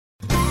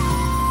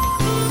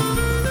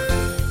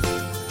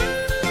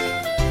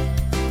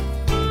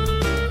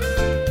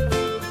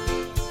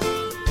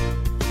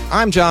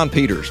I'm John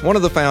Peters, one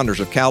of the founders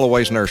of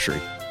Callaway's Nursery.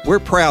 We're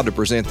proud to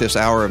present this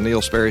hour of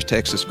Neil Sperry's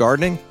Texas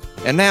Gardening.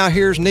 And now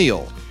here's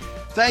Neil.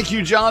 Thank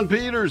you, John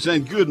Peters,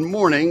 and good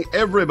morning,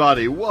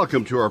 everybody.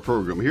 Welcome to our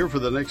program here for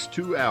the next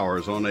 2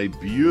 hours on a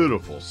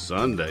beautiful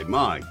Sunday.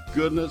 My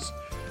goodness,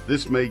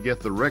 this may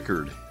get the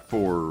record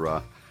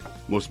for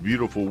most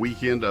beautiful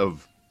weekend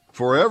of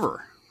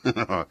forever.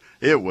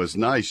 It was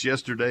nice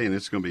yesterday, and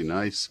it's going to be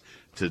nice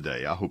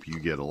today. I hope you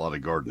get a lot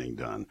of gardening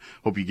done.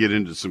 Hope you get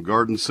into some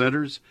garden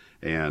centers,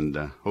 and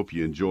hope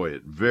you enjoy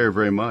it very,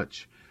 very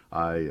much.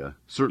 I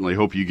certainly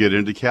hope you get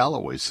into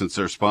Callaway's since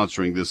they're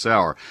sponsoring this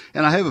hour.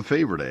 And I have a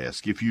favor to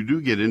ask. If you do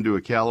get into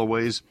a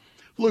Callaway's,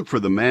 look for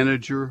the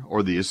manager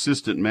or the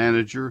assistant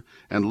manager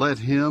and let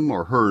him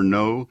or her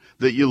know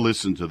that you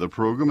listen to the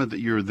program and that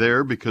you're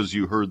there because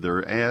you heard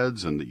their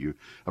ads and that you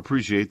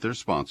appreciate their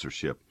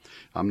sponsorship.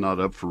 I'm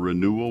not up for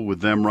renewal with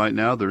them right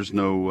now. There's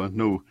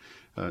no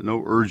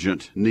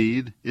urgent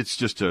need. It's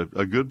just a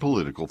good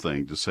political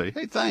thing to say,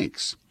 hey,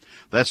 thanks.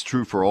 That's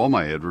true for all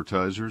my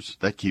advertisers.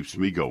 That keeps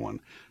me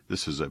going.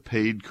 This is a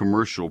paid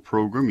commercial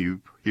program.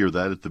 You hear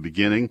that at the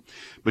beginning,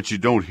 but you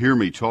don't hear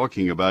me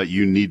talking about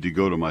you need to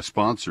go to my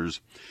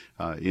sponsors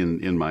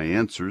in my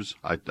answers.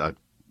 I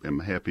am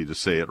happy to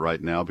say it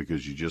right now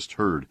because you just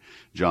heard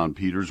John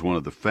Peters, one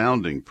of the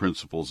founding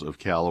principals of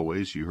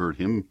Callaway's. You heard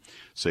him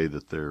say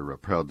that they're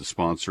proud to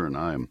sponsor, and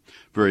I am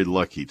very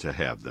lucky to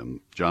have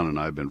them. John and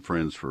I have been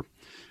friends for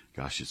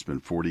it's been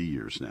 40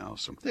 years now.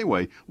 So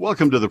anyway,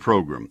 welcome to the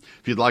program.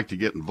 If you'd like to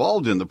get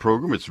involved in the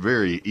program, it's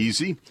very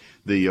easy.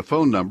 The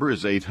phone number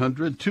is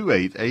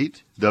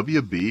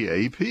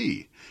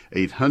 800-288-WBAP,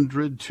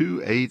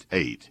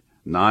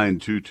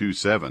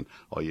 800-288-9227.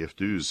 All you have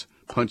to do is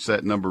punch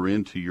that number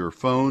into your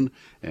phone,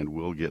 and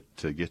we'll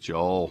get you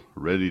all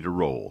ready to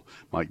roll.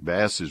 Mike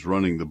Bass is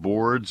running the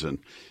boards and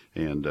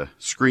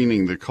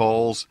screening the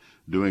calls,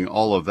 doing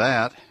all of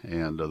that,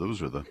 and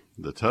those are the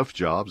tough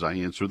jobs. I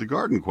answer the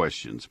garden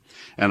questions,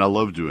 and I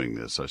love doing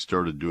this. I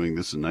started doing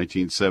this in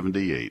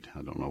 1978.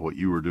 I don't know what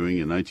you were doing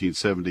in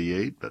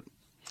 1978, but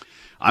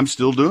I'm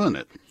still doing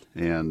it.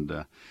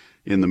 And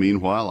in the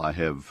meanwhile, I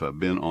have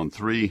been on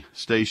 3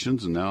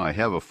 stations, and now I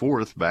have a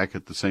 4th back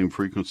at the same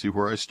frequency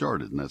where I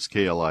started, and that's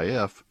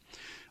KLIF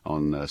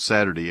on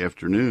Saturday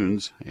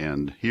afternoons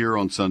and here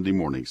on Sunday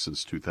morning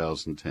since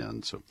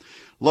 2010. So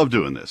love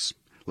doing this.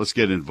 Let's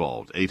get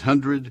involved.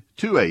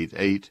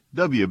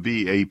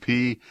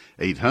 800-288-WBAP,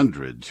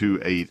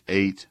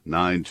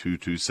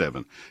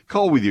 800-288-9227.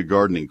 Call with your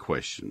gardening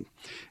question.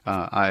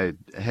 I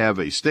have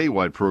a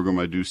statewide program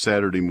I do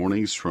Saturday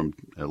mornings from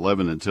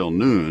 11 until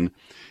noon,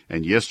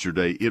 and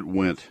yesterday it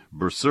went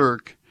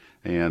berserk,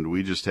 and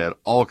we just had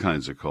all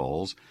kinds of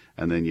calls.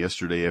 And then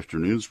yesterday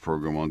afternoon's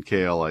program on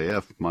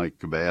KLIF, Mike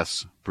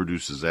Bass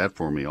produces that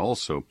for me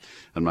also.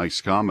 And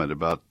Mike's comment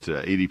about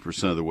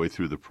 80% of the way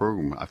through the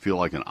program, I feel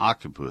like an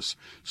octopus.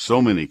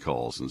 So many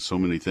calls and so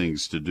many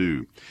things to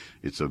do.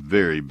 It's a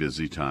very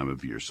busy time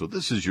of year. So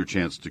this is your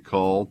chance to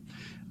call.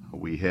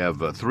 We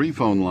have 3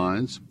 phone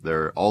lines.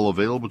 They're all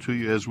available to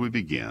you as we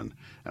begin.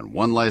 And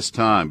one last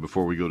time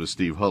before we go to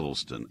Steve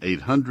Huddleston,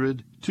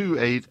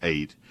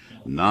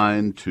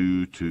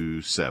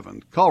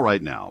 800-288-9227. Call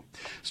right now.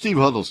 Steve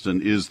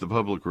Huddleston is the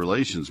Public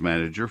Relations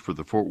Manager for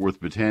the Fort Worth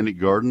Botanic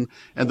Garden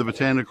and the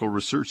Botanical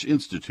Research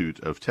Institute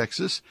of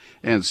Texas.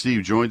 And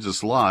Steve joins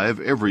us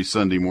live every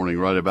Sunday morning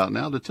right about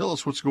now to tell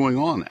us what's going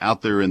on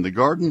out there in the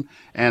garden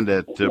and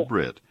at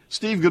Britt.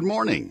 Steve, good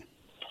morning.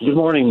 Good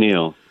morning,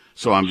 Neil.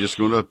 So I'm just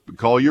going to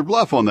call your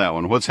bluff on that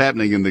one. What's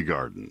happening in the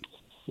garden?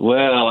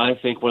 Well, I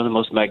think one of the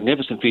most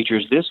magnificent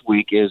features this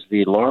week is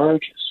the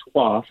large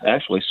swaths,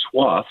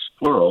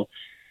 plural,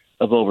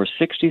 of over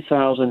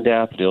 60,000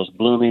 daffodils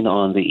blooming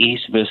on the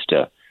East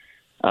Vista.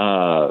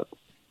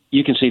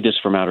 You can see this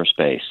from outer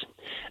space.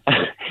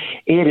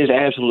 It is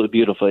absolutely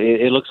beautiful.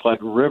 It looks like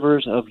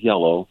rivers of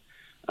yellow.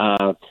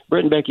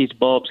 Britt and Becky's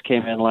bulbs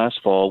came in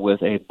last fall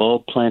with a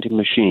bulb planting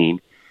machine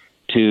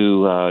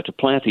to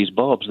plant these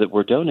bulbs that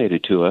were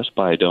donated to us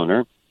by a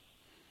donor.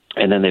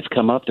 And then they've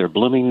come up. They're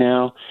blooming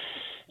now.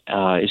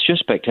 It's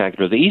just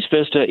spectacular. The East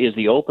Vista is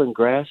the open,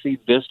 grassy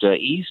vista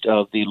east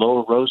of the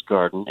Lower Rose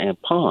Garden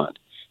and Pond.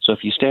 So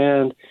if you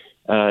stand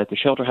at the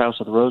shelter house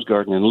of the Rose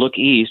Garden and look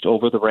east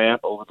over the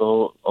ramp, over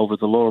the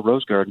Lower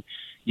Rose Garden,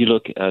 you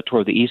look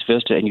toward the East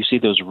Vista and you see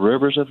those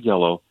rivers of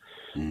yellow.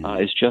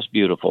 It's just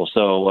beautiful.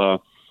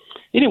 So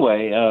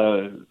anyway,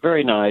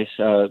 very nice.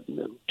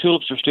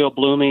 Tulips are still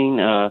blooming.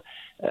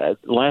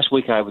 Last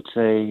week, I would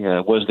say,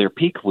 was their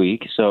peak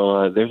week,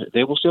 so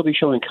they will still be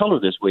showing color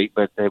this week,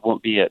 but they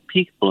won't be at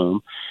peak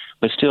bloom,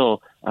 but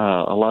still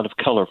a lot of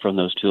color from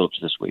those tulips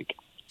this week.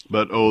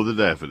 But, the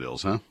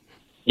daffodils, huh?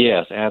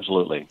 Yes,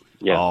 absolutely.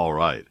 Yeah. All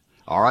right.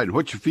 And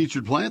what's your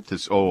featured plant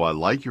this? Oh, I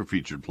like your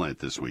featured plant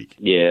this week.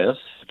 Yes,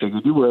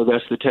 figured you will.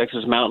 That's the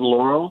Texas Mountain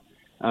Laurel.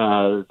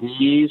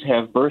 These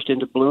have burst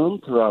into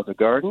bloom throughout the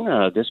garden.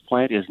 This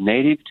plant is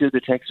native to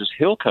the Texas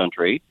Hill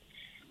Country.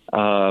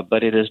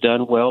 But it has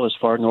done well as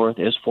far north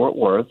as Fort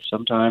Worth.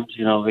 Sometimes,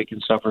 it can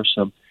suffer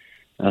some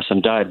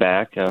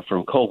dieback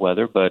from cold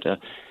weather. But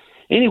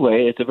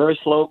Anyway, it's a very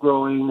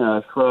slow-growing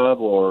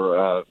shrub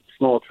or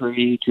small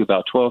tree to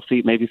about 12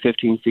 feet, maybe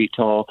 15 feet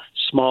tall,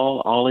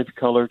 small,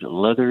 olive-colored,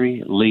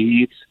 leathery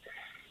leaves,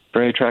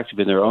 very attractive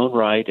in their own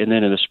right. And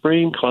then in the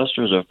spring,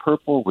 clusters of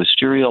purple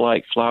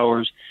wisteria-like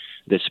flowers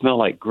that smell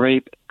like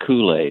grape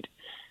Kool-Aid.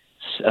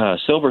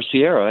 Silver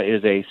Sierra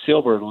is a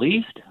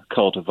silver-leafed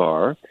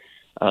cultivar.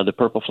 The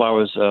purple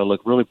flowers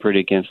look really pretty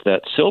against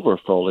that silver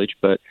foliage,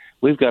 but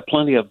we've got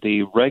plenty of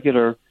the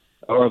regular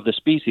or of the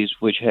species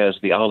which has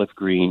the olive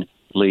green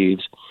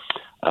leaves.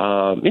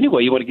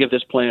 Anyway, you want to give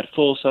this plant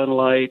full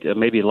sunlight,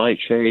 maybe light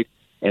shade,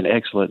 and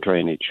excellent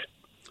drainage.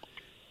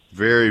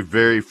 Very,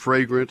 very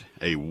fragrant,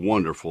 a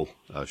wonderful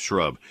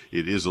shrub.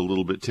 It is a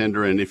little bit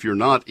tender, and if you're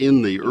not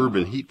in the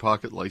urban heat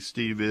pocket like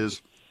Steve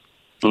is,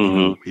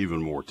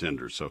 even more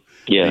tender. So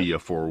be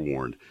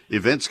forewarned.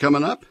 Events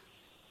coming up?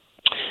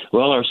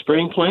 Well, our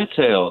spring plant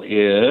sale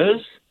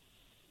is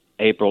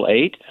April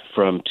 8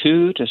 from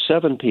 2 to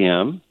 7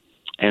 p.m.,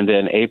 and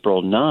then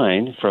April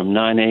 9 from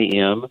 9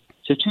 a.m.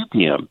 to 2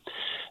 p.m.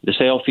 The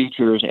sale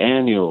features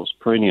annuals,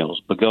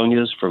 perennials,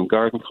 begonias from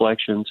garden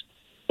collections,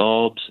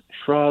 bulbs,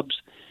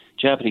 shrubs,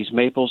 Japanese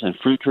maples, and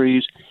fruit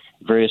trees.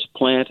 Various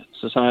plant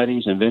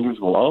societies and vendors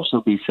will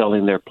also be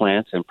selling their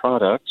plants and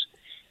products.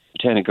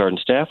 Botanic Garden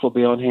staff will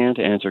be on hand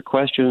to answer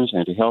questions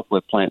and to help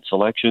with plant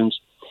selections.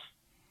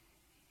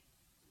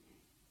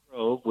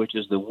 Grove, which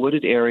is the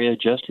wooded area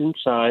just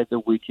inside the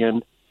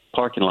weekend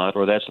parking lot,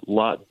 or that's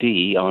Lot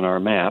D on our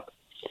map.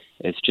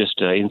 It's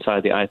just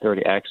inside the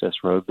I-30 access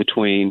road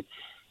between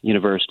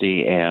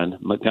University and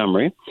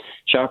Montgomery.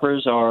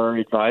 Shoppers are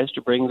advised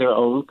to bring their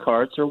own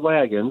carts or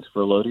wagons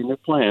for loading their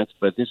plants,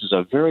 but this is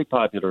a very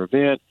popular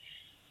event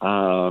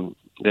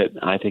that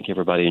I think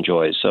everybody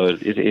enjoys. So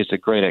it's a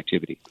great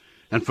activity.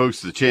 And,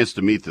 folks, the chance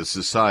to meet the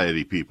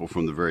society people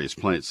from the various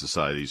plant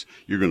societies.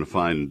 You're going to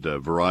find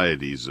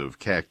varieties of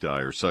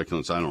cacti or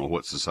succulents. I don't know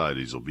what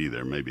societies will be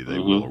there. Maybe they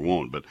will or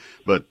won't. But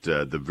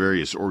the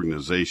various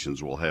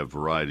organizations will have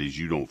varieties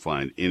you don't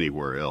find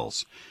anywhere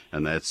else.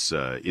 And that's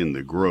in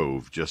the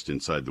Grove, just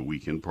inside the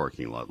weekend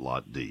parking lot,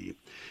 Lot D.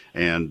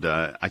 And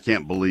I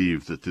can't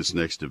believe that this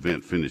next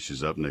event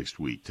finishes up next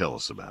week. Tell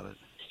us about it.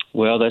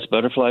 Well, that's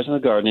Butterflies in the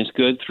Garden. It's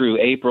good through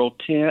April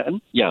 10.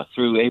 Yeah,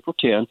 through April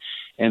 10.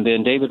 And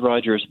then David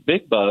Rogers'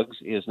 Big Bugs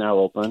is now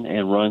open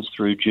and runs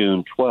through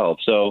June 12.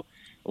 So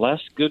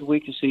last good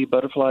week to see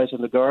Butterflies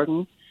in the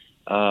Garden,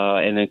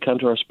 and then come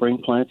to our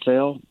spring plant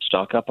sale,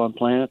 stock up on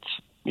plants.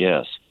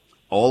 Yes.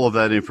 All of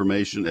that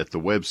information at the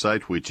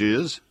website, which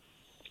is?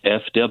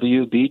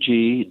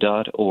 fwbg.org.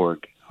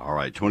 All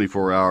right,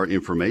 24-hour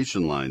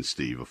information line,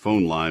 Steve, a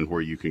phone line where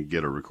you can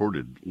get a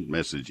recorded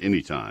message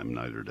anytime,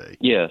 night or day.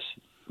 Yes,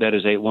 that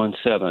is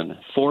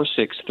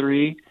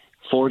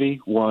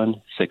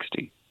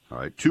 817-463-4160. All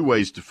right, two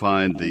ways to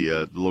find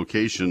the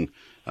location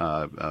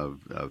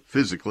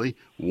physically.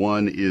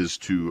 One is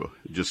to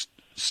just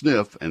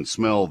sniff and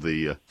smell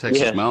the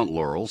Texas mountain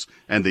laurels,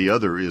 and the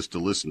other is to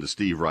listen to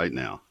Steve right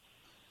now.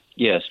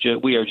 Yes,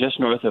 we are just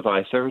north of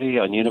I-30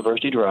 on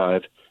University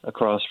Drive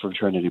across from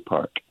Trinity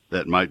Park.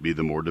 That might be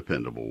the more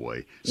dependable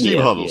way. Steve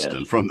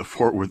Huddleston from the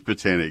Fort Worth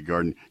Botanic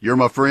Garden. You're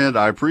my friend.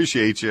 I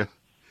appreciate you.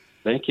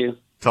 Thank you.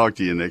 Talk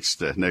to you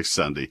next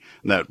Sunday.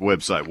 And that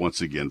website,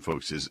 once again,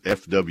 folks, is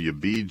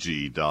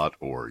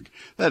fwbg.org.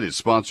 That is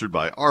sponsored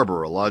by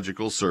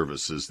Arborological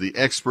Services, the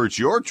experts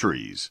your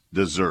trees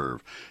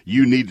deserve.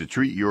 You need to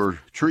treat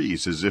your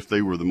trees as if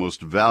they were the most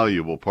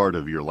valuable part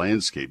of your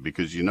landscape,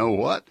 because you know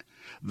what?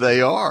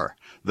 They are.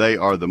 They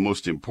are the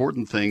most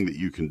important thing that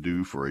you can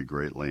do for a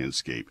great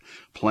landscape.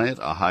 Plant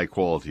a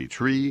high-quality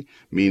tree,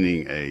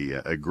 meaning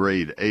a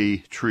grade A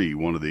tree,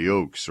 one of the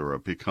oaks or a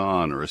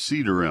pecan or a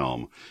cedar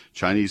elm,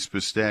 Chinese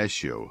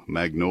pistachio,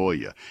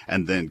 magnolia,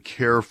 and then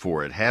care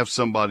for it. Have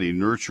somebody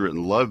nurture it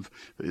and love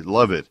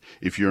it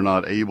if you're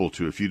not able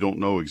to, if you don't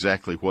know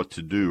exactly what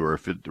to do, or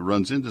if it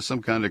runs into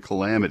some kind of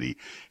calamity.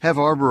 Have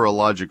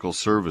Arborological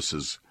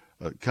Services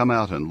come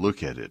out and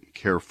look at it,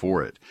 care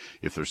for it.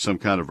 If there's some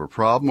kind of a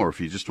problem, or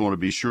if you just want to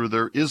be sure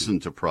there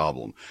isn't a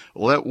problem,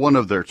 let one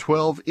of their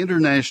 12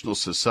 International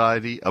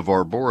Society of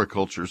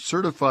Arboriculture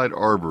certified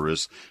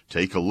arborists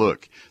take a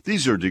look.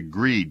 These are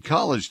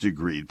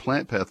college-degreed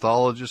plant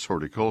pathologists,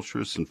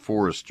 horticulturists, and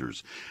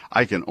foresters.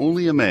 I can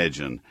only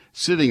imagine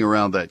sitting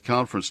around that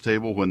conference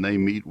table when they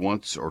meet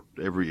once or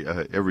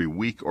every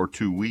week or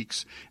 2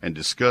 weeks and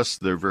discuss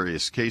their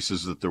various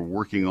cases that they're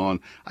working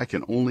on. I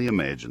can only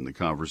imagine the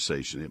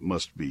conversation. It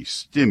must be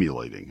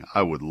stimulating.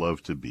 I would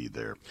love to be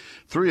there.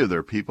 3 of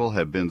their people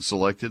have been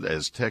selected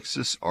as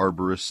Texas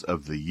Arborists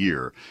of the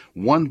Year.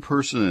 One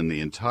person in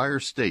the entire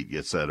state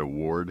gets that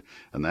award,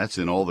 and that's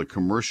in all the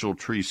commercial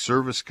tree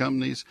service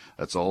companies.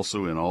 That's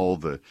also in all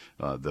the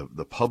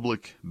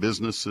public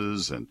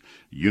businesses and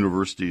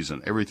universities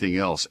and everything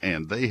else.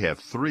 And they have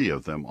 3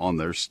 of them on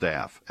their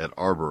staff at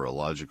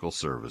Arborological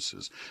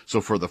Services.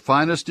 So for the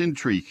finest in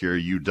tree care,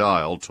 you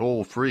dial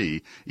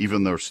toll-free,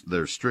 even though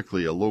they're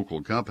strictly a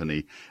local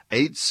company,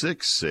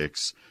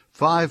 866-4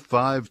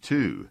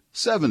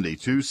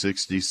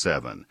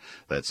 866-552-7267.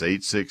 That's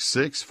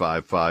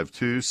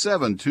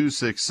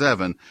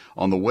 866-552-7267.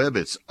 On the web,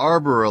 it's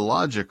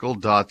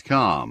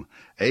arborological.com.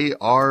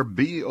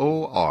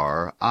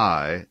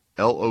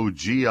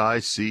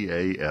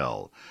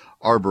 ARBORILOGICAL.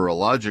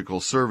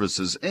 Arborological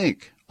Services,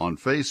 Inc. on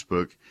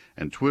Facebook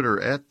and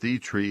Twitter at The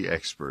Tree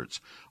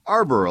Experts.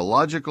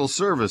 Arborological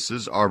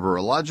Services,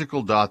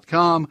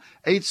 arborological.com,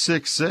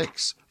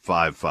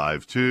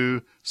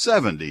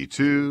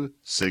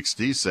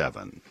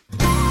 866-552-7267.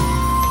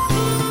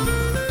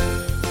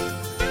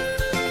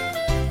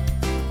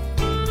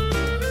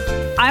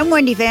 I'm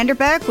Wendy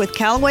Vanderbeck with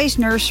Callaway's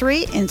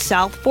Nursery in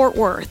South Fort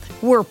Worth.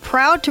 We're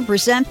proud to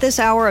present this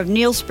hour of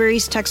Neil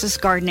Sperry's Texas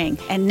Gardening.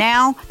 And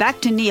now, back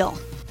to Neil.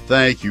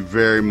 Thank you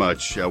very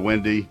much,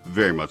 Wendy.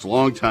 Very much.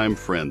 Longtime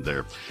friend there.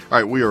 All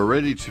right, we are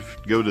ready to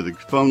go to the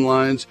phone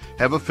lines.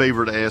 Have a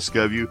favor to ask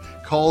of you.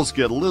 Calls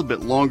get a little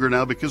bit longer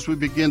now because we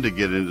begin to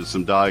get into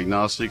some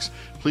diagnostics.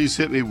 Please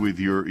hit me with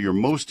your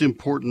most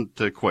important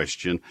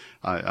question.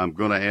 I'm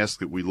going to ask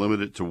that we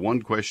limit it to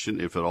one question,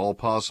 if at all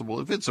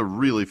possible. If it's a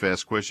really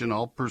fast question,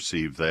 I'll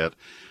perceive that.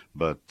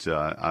 But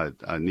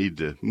I need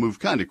to move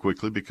kind of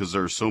quickly because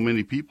there are so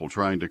many people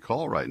trying to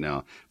call right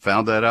now.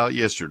 Found that out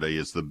yesterday.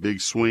 It's the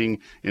big swing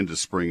into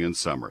spring and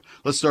summer.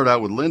 Let's start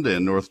out with Linda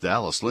in North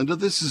Dallas. Linda,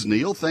 this is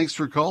Neil. Thanks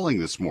for calling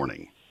this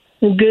morning.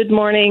 Good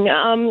morning.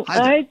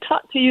 I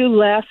talked to you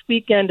last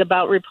weekend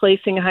about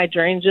replacing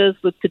hydrangeas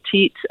with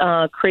petite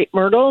crepe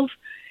myrtles,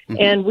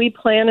 and we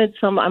planted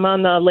some. I'm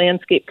on the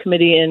landscape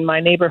committee in my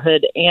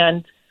neighborhood,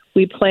 and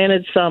we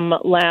planted some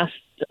last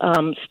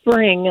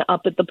spring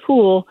up at the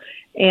pool,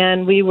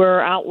 and we were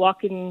out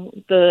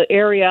walking the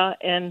area,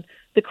 and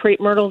the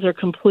crepe myrtles are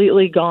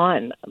completely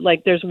gone.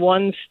 Like there's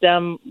one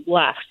stem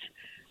left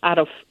out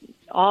of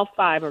all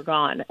 5 are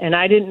gone. And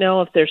I didn't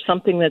know if there's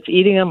something that's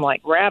eating them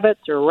like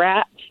rabbits or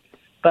rats,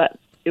 but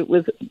it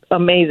was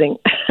amazing.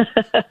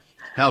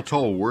 How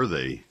tall were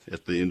they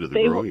at the end of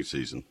the growing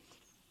season?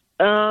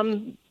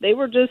 They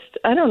were just,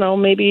 I don't know,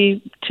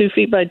 maybe 2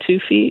 feet by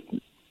 2 feet.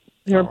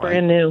 They were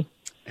brand new.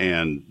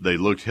 And they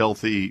looked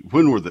healthy.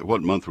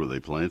 What month were they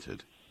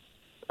planted?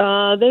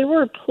 They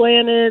were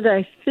planted,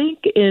 I think,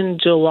 in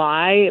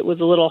July. It was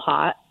a little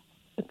hot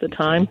at the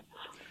time.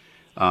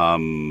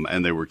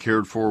 And they were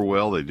cared for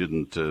well. They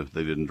didn't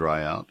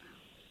dry out.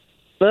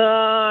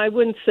 I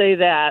wouldn't say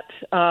that.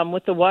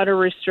 With the water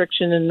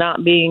restriction and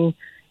not being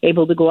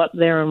able to go up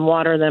there and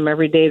water them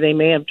every day, they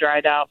may have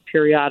dried out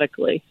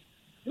periodically.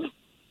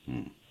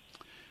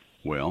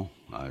 Well,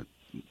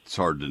 it's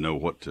hard to know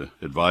what to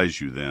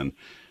advise you then.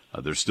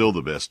 They're still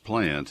the best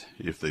plant.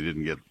 If they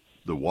didn't get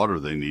the water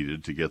they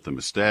needed to get them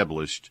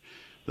established,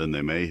 then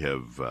they may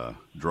have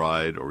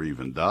dried or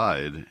even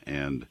died,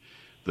 and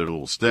their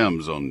little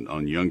stems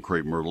on young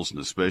crepe myrtles, and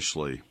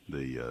especially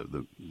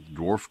the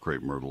dwarf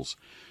crepe myrtles,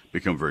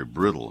 become very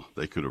brittle.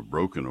 They could have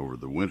broken over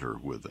the winter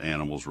with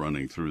animals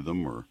running through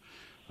them or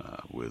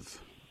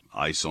with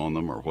ice on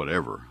them or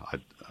whatever.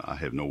 I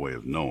have no way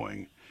of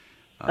knowing.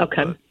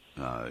 Okay. But,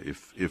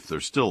 if they're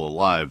still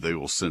alive, they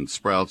will send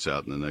sprouts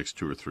out in the next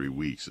 2 or 3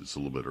 weeks. It's a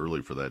little bit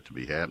early for that to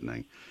be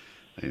happening,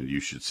 and you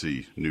should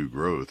see new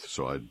growth.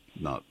 So I'd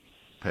not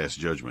pass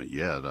judgment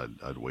yet.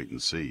 I'd wait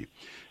and see.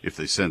 If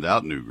they send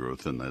out new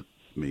growth, then that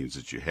means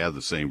that you have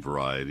the same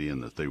variety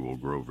and that they will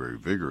grow very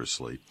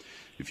vigorously.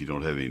 If you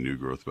don't have any new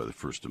growth by the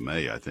 1st of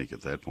May, I think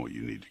at that point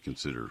you need to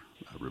consider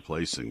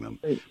replacing them.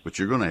 But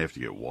you're going to have to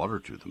get water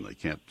to them. They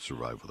can't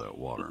survive without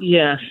water.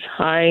 Yes,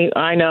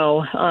 I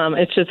know.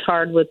 It's just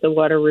hard with the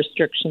water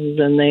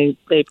restrictions, and they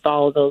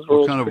follow those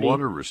rules. What kind of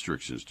water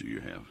restrictions do you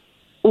have?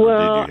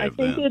 Well, I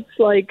think it's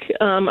like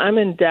I'm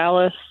in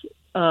Dallas,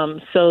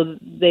 so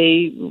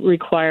they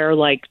require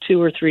like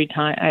 2 or 3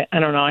 times. I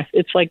don't know.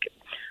 It's like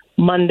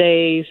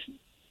Mondays,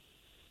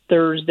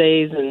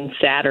 Thursdays, and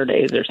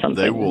Saturdays or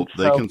something.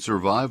 They can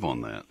survive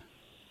on that.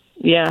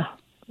 Yeah,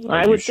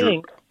 I would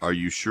think. Are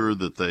you sure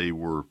that they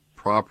were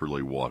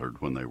properly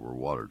watered when they were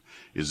watered?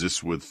 Is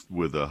this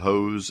with a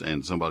hose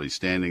and somebody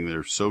standing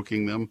there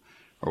soaking them,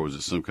 or was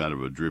it some kind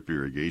of a drip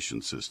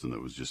irrigation system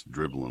that was just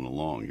dribbling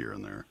along here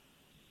and there?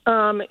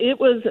 It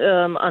was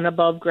an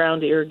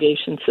above-ground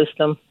irrigation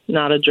system,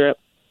 not a drip.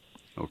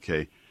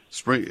 Okay.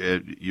 Spring,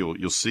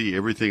 you'll see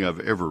everything I've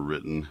ever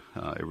written.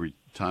 Every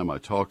time I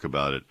talk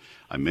about it,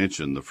 I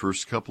mention the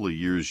first couple of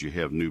years you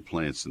have new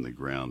plants in the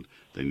ground,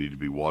 they need to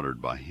be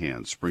watered by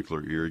hand.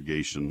 Sprinkler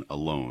irrigation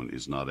alone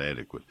is not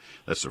adequate.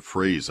 That's a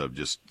phrase I've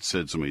just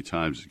said so many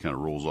times it kind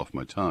of rolls off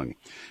my tongue.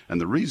 And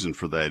the reason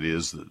for that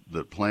is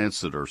that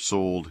plants that are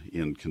sold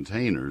in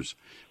containers,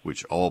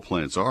 which all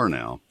plants are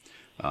now,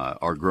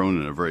 are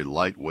grown in a very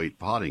lightweight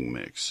potting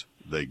mix.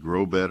 They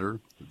grow better,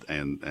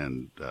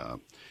 and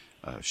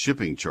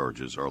shipping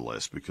charges are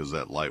less because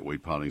that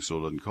lightweight potting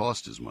soil doesn't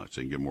cost as much.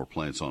 They can get more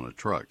plants on a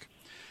truck.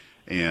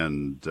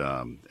 And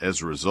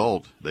as a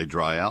result, they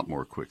dry out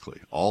more quickly.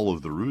 All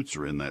of the roots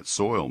are in that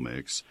soil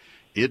mix.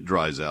 It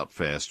dries out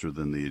faster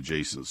than the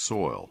adjacent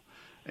soil,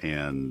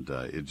 and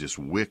it just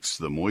wicks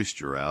the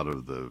moisture out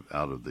of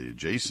the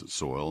adjacent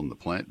soil, and the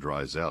plant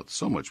dries out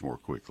so much more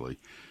quickly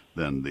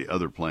than the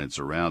other plants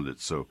around it.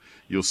 So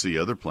you'll see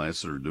other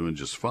plants that are doing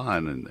just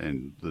fine,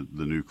 and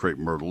the new crepe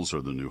myrtles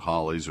or the new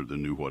hollies or the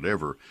new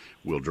whatever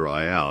will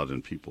dry out,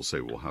 and people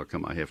say, well, how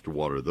come I have to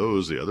water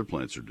those? The other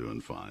plants are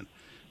doing fine.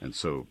 And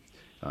so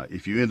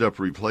if you end up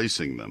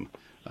replacing them,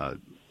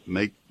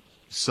 make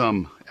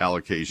some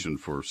allocation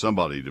for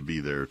somebody to be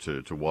there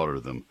to water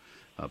them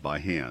by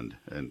hand,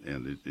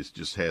 and it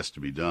just has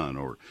to be done,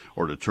 or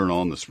to turn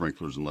on the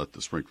sprinklers and let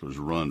the sprinklers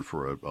run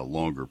for a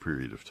longer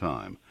period of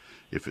time,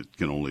 if it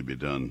can only be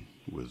done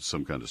with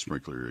some kind of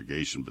sprinkler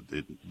irrigation. But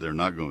they're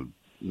not going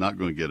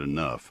to get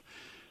enough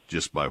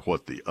just by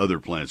what the other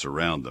plants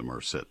around them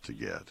are set to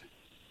get.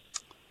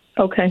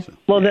 Okay.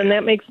 Well, then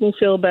that makes me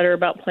feel better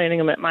about planting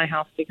them at my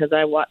house, because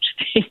I watch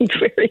things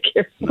very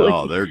carefully.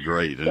 No, they're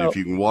great. And if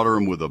you can water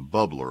them with a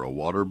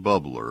water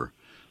bubbler,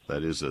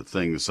 that is a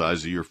thing the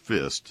size of your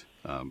fist.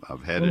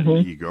 I've had it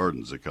in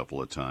eGardens a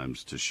couple of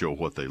times to show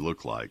what they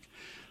look like.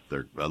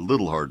 They're a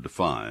little hard to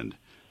find.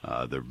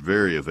 They're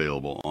very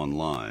available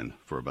online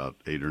for about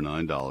 $8 or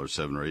 $9,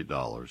 $7 or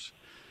 $8.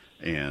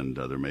 And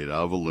they're made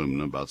out of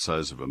aluminum, about the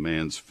size of a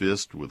man's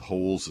fist, with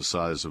holes the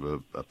size of a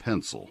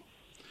pencil.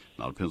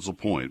 Not a pencil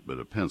point, but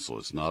a pencil.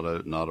 It's not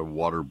a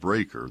water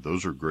breaker.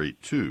 Those are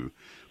great too,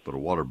 but a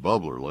water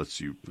bubbler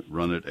lets you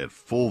run it at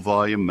full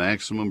volume,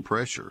 maximum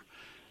pressure,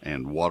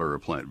 and water a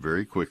plant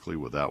very quickly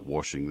without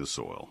washing the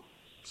soil.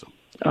 So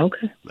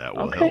that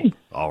will help.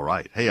 All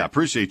right. Hey, I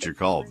appreciate your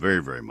call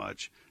very, very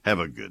much. Have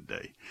a good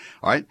day.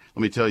 All right,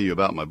 let me tell you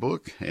about my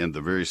book and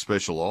the very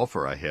special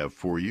offer I have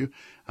for you,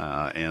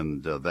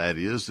 and that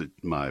is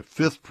that my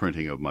 5th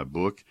printing of my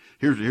book.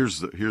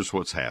 Here's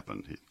what's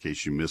happened, in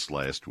case you missed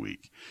last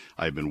week.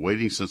 I've been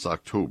waiting since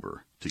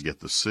October to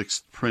get the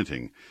 6th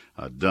printing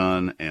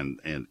done and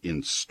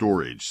in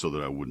storage, so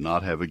that I would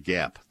not have a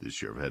gap this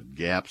year. I've had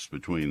gaps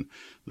between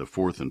the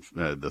 3rd and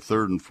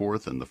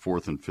 4th and the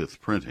 4th and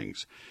 5th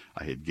printings.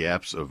 I had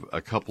gaps of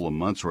a couple of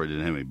months where I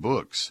didn't have any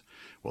books.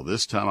 Well,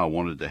 this time I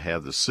wanted to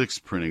have the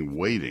 6th printing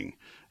waiting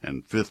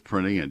and 5th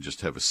printing, and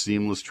just have a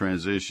seamless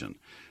transition.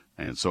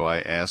 And so I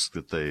asked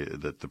that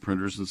the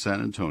printers in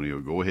San Antonio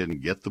go ahead and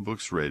get the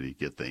books ready,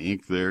 get the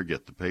ink there,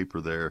 get the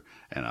paper there,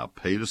 and I'll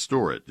pay to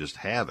store it. Just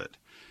have it.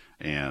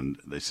 And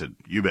they said,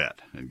 you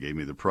bet, and gave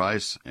me the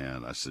price,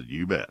 and I said,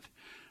 you bet.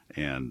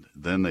 And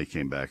then they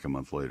came back a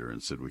month later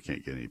and said, we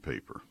can't get any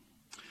paper.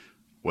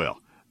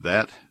 Well,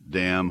 that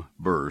dam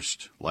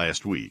burst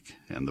last week,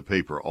 and the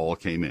paper all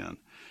came in.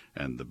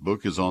 And the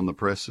book is on the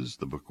presses.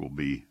 The book will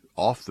be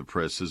off the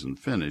presses and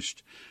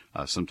finished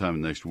sometime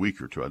in the next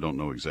week or two. I don't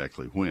know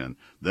exactly when.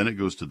 Then it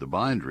goes to the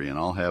bindery, and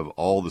I'll have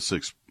all the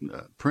 6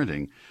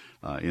 printing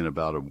in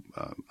about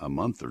a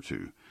month or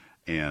two.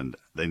 And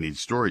they need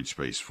storage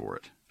space for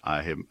it.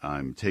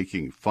 I'm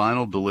taking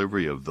final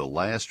delivery of the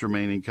last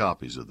remaining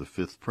copies of the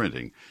 5th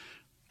printing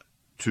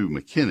to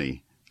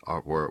McKinney,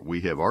 where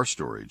we have our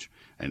storage,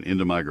 and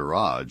into my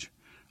garage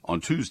on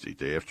Tuesday,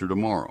 day after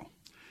tomorrow.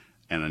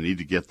 And I need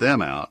to get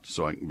them out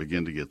so I can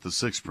begin to get the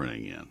 6th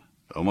printing in.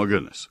 Oh, my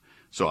goodness.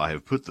 So I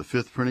have put the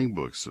 5th printing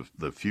books,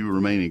 the few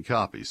remaining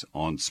copies,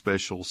 on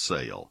special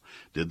sale.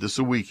 Did this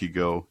a week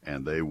ago,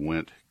 and they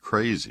went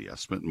crazy. I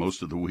spent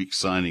most of the week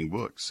signing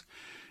books.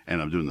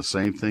 And I'm doing the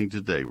same thing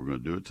today. We're going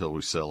to do it till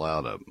we sell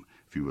out of them.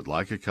 If you would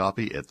like a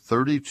copy, at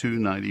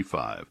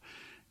 $32.95.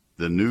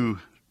 The new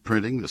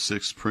printing, the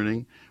 6th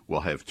printing,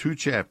 will have two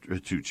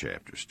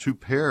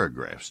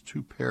paragraphs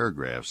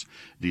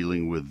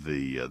dealing with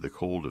the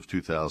cold of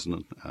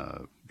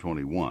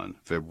 2021,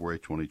 February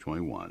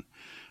 2021,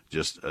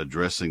 just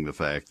addressing the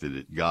fact that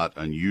it got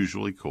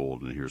unusually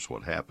cold, and here's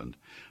what happened.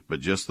 But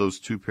just those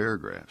 2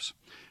 paragraphs.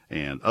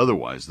 And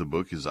otherwise, the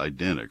book is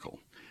identical,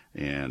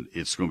 and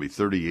it's going to be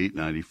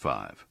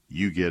 $38.95.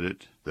 You get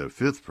it, the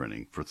 5th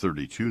printing, for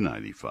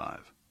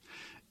 $32.95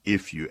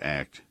 if you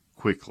act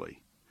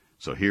quickly.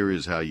 So here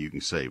is how you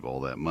can save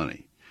all that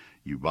money.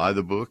 You buy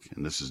the book,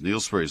 and this is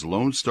Neil Sperry's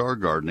Lone Star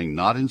Gardening,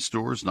 not in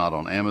stores, not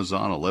on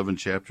Amazon, 11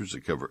 chapters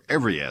that cover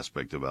every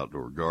aspect of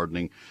outdoor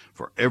gardening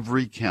for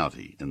every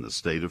county in the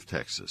state of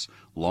Texas.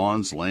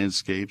 Lawns,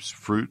 landscapes,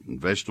 fruit and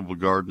vegetable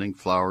gardening,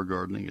 flower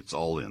gardening, it's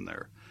all in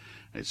there.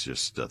 It's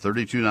just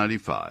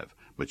 $32.95,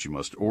 but you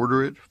must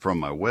order it from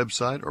my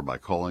website or by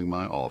calling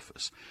my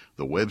office.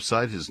 The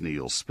website is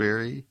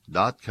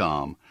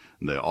neilsperry.com.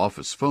 The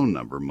office phone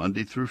number,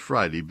 Monday through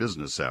Friday,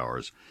 business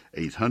hours,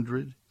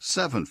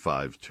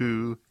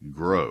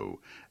 800-752-GROW,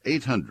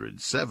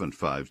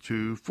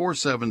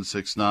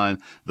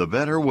 800-752-4769. The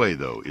better way,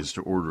 though, is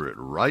to order it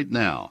right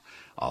now.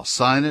 I'll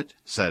sign it,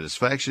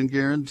 satisfaction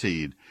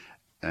guaranteed,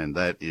 and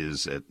that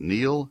is at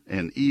Neil,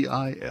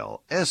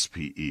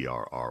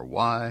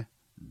 Neilsperry.com.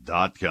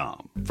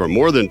 For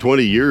more than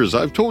 20 years,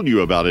 I've told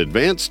you about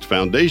Advanced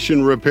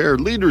Foundation Repair,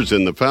 leaders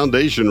in the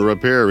foundation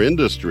repair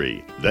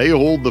industry. They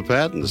hold the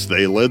patents.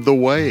 They led the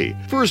way.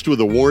 First with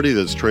a warranty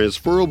that's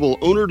transferable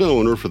owner to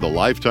owner for the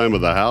lifetime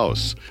of the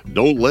house.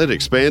 Don't let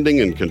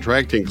expanding and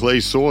contracting clay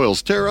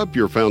soils tear up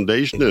your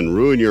foundation and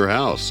ruin your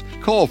house.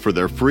 Call for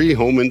their free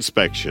home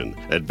inspection.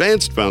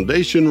 Advanced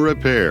Foundation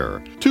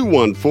Repair,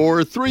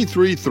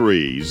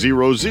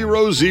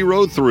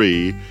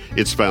 214-333-0003.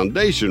 It's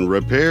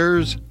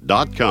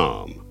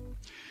foundationrepairs.com.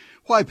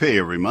 Why pay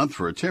every month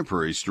for a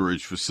temporary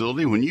storage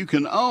facility when you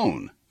can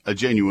own a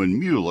genuine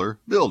Mueller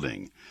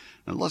building?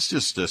 And let's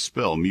just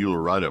spell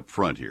Mueller right up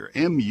front here.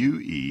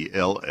 M-U-E-L-L-E-R.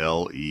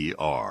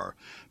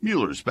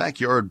 Mueller's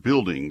backyard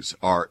buildings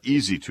are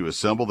easy to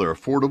assemble, they're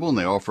affordable, and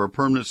they offer a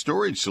permanent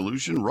storage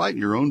solution right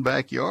in your own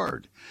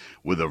backyard.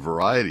 With a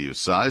variety of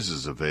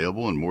sizes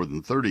available and more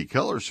than 30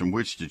 colors from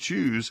which to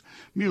choose,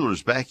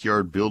 Mueller's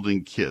backyard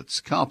building kits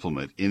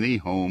complement any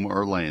home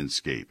or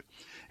landscape.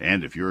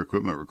 And if your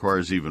equipment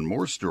requires even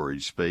more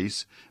storage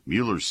space,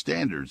 Mueller's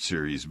Standard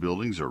Series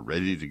buildings are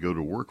ready to go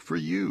to work for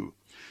you.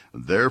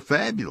 They're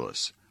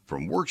fabulous.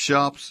 From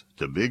workshops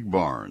to big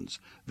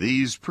barns,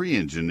 these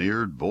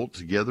pre-engineered,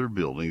 bolt-together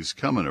buildings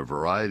come in a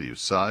variety of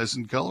size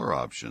and color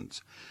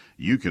options.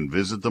 You can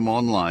visit them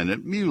online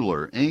at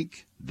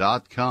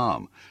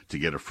MuellerInc.com to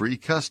get a free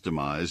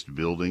customized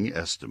building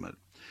estimate.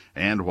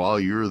 And while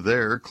you're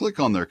there, click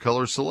on their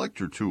color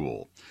selector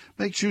tool.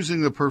 Make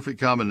choosing the perfect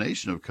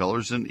combination of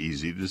colors an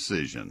easy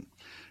decision.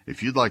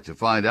 If you'd like to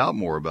find out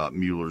more about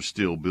Mueller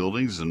steel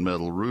buildings and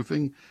metal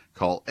roofing,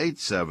 call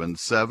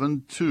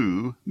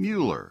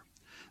 877-2-MUELLER.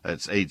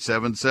 That's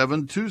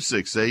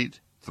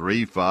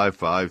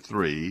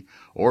 877-268-3553,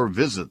 or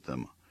visit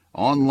them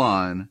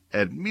online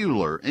at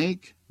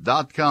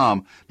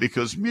MuellerInc.com,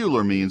 because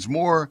Mueller means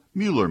more.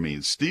 Mueller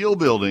means steel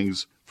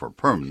buildings for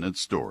permanent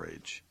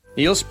storage.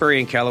 Neil Sperry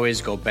and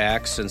Callaway's go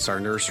back since our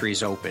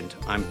nurseries opened.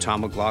 I'm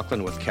Tom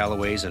McLaughlin with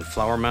Callaway's in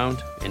Flower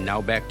Mound, and now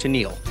back to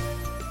Neil.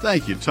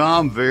 Thank you,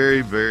 Tom,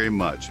 very, very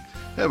much.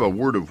 I have a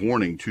word of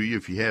warning to you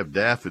if you have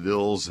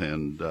daffodils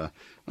and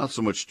not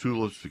so much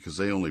tulips because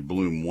they only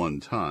bloom one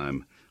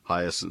time.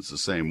 Hyacinths the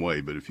same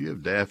way, but if you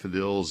have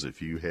daffodils,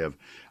 if you have,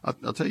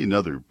 I'll tell you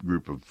another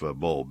group of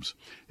bulbs.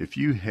 If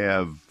you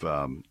have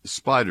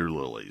spider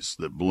lilies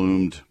that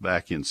bloomed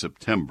back in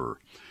September,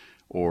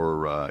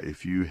 or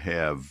if you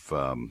have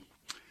the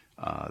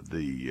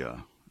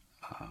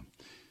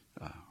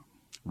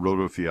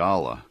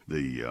rhodophylla,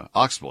 the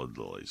oxblood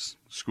lilies,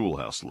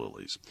 schoolhouse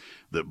lilies,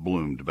 that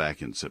bloomed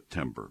back in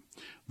September.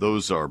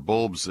 Those are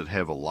bulbs that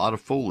have a lot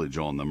of foliage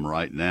on them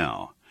right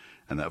now,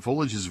 and that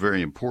foliage is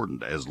very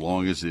important as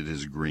long as it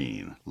is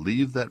green.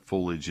 Leave that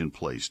foliage in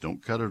place.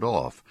 Don't cut it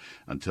off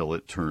until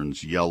it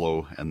turns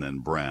yellow and then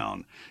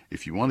brown.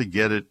 If you want to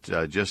get it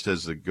just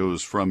as it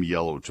goes from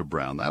yellow to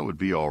brown, that would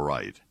be all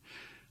right.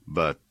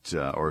 But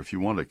or if you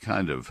want to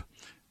kind of,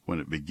 when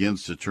it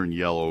begins to turn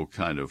yellow,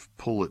 kind of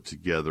pull it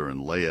together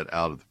and lay it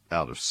out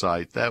of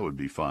sight, that would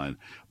be fine.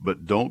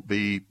 But don't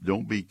be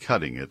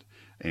cutting it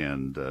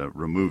and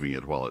removing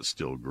it while it's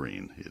still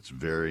green. It's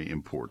very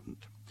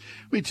important.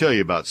 Let me tell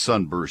you about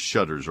Sunburst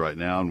Shutters right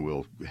now, and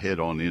we'll head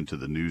on into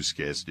the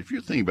newscast. If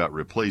you're thinking about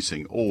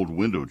replacing old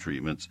window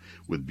treatments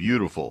with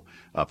beautiful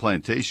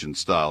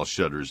plantation-style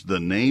shutters, the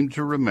name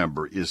to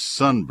remember is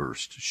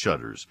Sunburst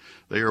Shutters.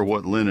 They are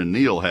what Lynn and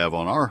Neil have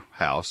on our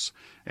house,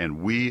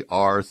 and we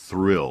are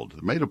thrilled.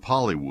 They're made of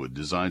polywood,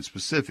 designed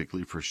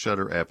specifically for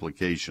shutter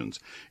applications.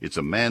 It's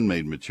a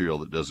man-made material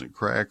that doesn't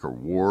crack or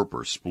warp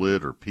or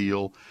split or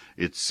peel.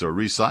 It's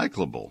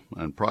recyclable,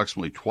 and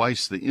approximately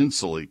twice the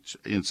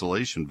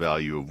insulation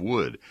value of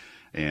wood.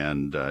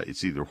 And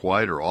it's either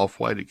white or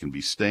off-white. It can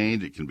be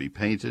stained. It can be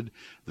painted.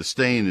 The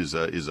stain is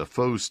a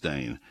faux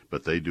stain,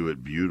 but they do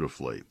it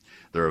beautifully.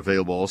 They're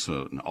available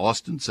also in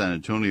Austin, San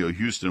Antonio,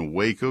 Houston,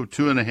 Waco,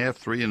 2.5,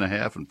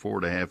 3.5, and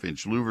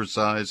 4.5-inch louver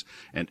size,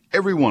 and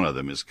every one of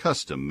them is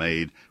custom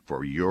made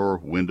for your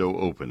window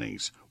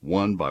openings,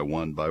 one by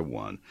one by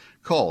one.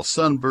 Call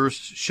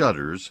Sunburst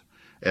Shutters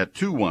at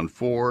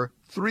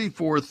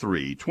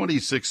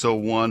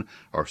 214-343-2601,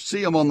 or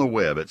see them on the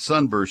web at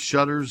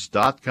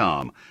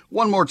sunburstshutters.com.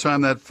 One more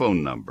time, that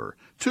phone number,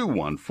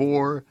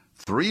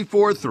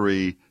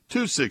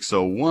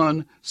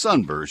 214-343-2601,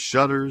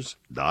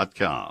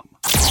 sunburstshutters.com.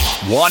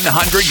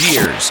 100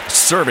 years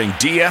serving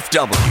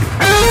DFW.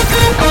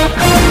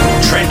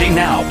 Trending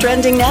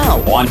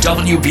now on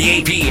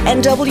WBAP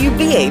and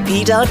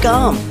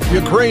WBAP.com.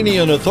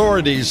 Ukrainian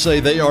authorities say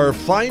they are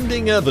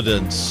finding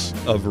evidence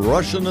of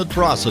Russian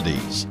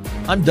atrocities.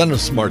 I'm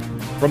Dennis Martin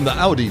from the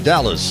Audi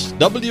Dallas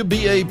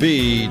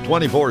WBAP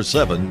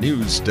 24/7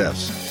 News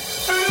Desk.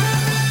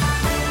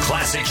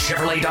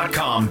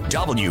 ClassicChevrolet.com,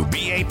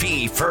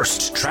 WBAP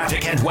First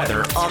Traffic and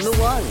Weather On the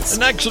ones.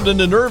 An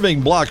accident in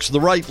Irving blocks the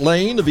right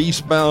lane of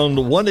eastbound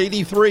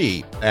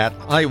 183 at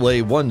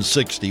Highway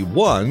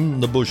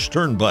 161, the Bush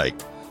Turnpike.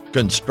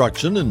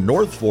 Construction in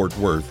North Fort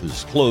Worth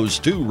is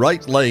closed two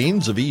right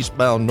lanes of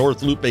eastbound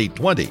North Loop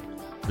 820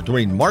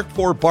 between Mark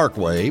IV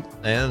Parkway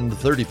and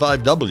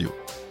 35W.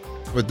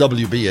 With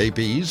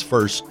WBAP's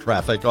First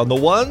Traffic on the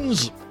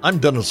Ones, I'm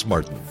Dennis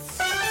Martin.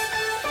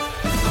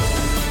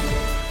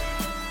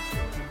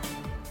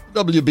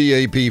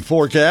 WBAP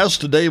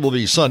forecast. Today will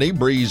be sunny,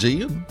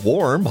 breezy, and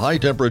warm. High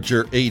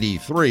temperature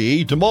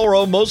 83.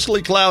 Tomorrow,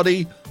 mostly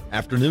cloudy.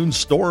 Afternoon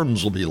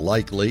storms will be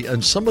likely,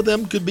 and some of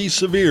them could be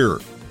severe.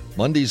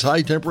 Monday's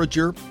high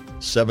temperature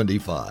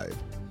 75.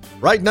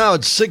 Right now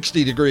it's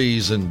 60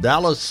 degrees in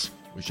Dallas.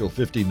 We show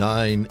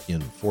 59 in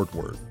Fort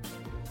Worth.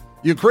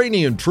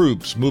 Ukrainian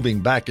troops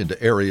moving back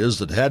into areas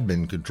that had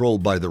been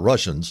controlled by the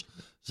Russians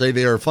say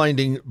they are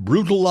finding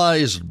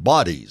brutalized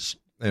bodies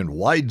and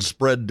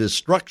widespread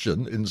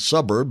destruction in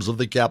suburbs of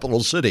the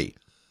capital city.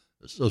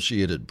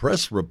 Associated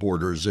Press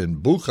reporters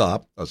in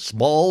Bucha, a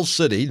small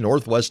city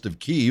northwest of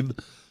Kyiv,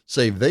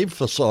 say they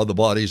saw the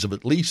bodies of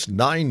at least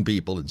 9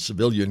 people in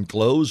civilian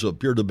clothes who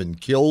appear to have been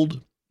killed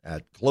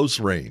at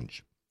close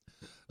range.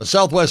 A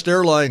Southwest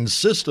Airlines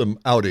system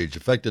outage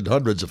affected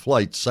hundreds of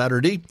flights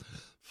Saturday.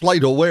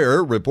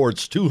 FlightAware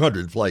reports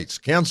 200 flights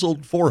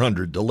canceled,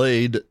 400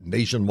 delayed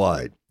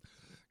nationwide.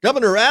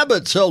 Governor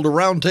Abbott's held a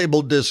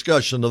roundtable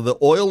discussion of the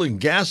oil and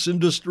gas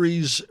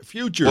industry's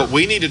future. What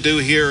we need to do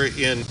here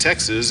in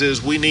Texas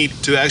is we need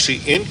to actually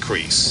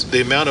increase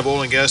the amount of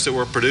oil and gas that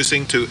we're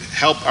producing to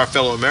help our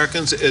fellow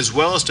Americans as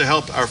well as to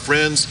help our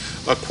friends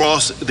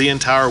across the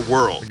entire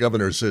world. The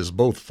governor says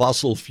both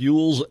fossil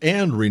fuels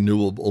and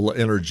renewable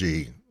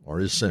energy are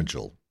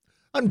essential.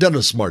 I'm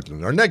Dennis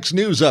Martin. Our next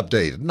news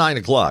update at 9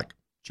 o'clock.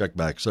 Check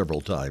back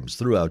several times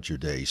throughout your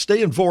day.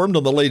 Stay informed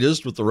on the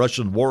latest with the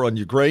Russian war on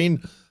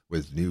Ukraine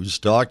with News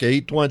Talk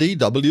 820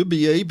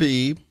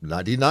 WBAP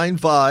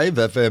 99.5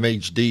 FM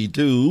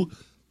HD2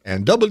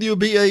 and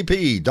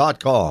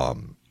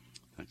WBAP.com.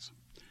 Thanks.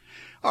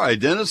 All right,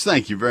 Dennis,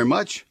 thank you very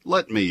much.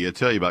 Let me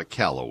tell you about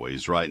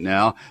Callaway's right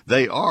now.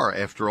 They are,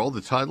 after all, the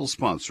title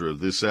sponsor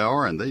of this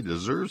hour, and they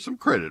deserve some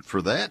credit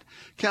for that.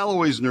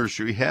 Callaway's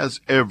Nursery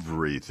has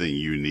everything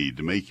you need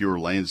to make your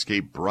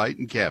landscape bright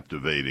and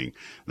captivating.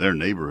 Their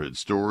neighborhood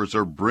stores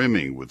are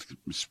brimming with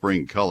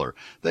spring color.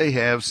 They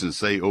have, since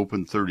they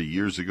opened 30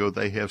 years ago,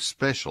 they have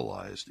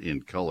specialized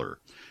in color,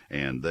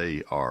 and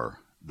they are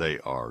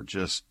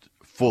just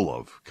full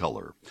of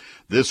color.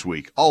 This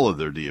week, all of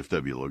their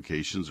DFW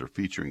locations are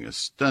featuring a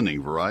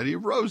stunning variety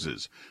of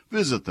roses.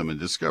 Visit them and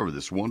discover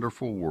this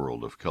wonderful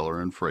world of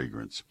color and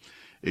fragrance.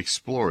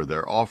 Explore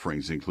their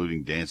offerings,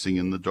 including Dancing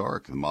in the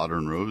Dark. The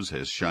modern rose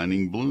has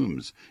shining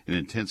blooms, an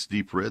intense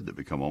deep red that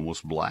become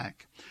almost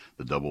black.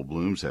 The double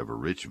blooms have a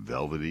rich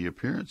velvety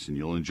appearance, and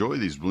you'll enjoy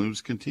these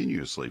blooms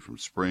continuously from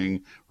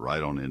spring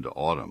right on into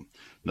autumn.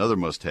 Another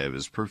must-have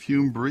is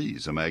Perfume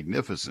Breeze, a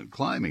magnificent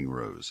climbing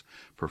rose.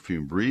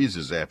 Perfume Breeze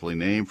is aptly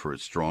named for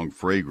its strong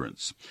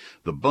fragrance.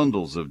 The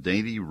bundles of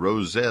dainty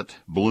rosette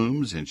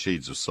blooms in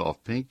shades of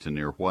soft pink to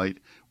near white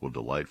will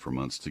delight for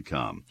months to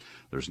come.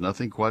 There's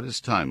nothing quite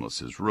as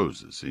timeless as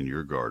roses in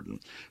your garden.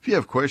 If you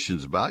have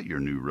questions about your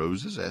new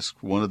roses,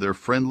 ask one of their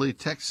friendly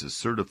Texas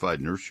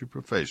certified nursery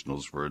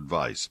professionals for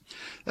advice.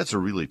 That's a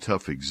really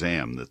tough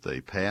exam that they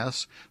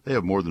pass. They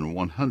have more than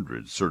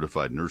 100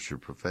 certified nursery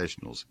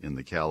professionals in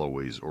the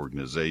Callaway's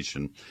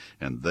organization,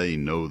 and they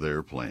know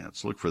their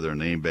plants. Look for their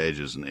name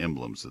badges and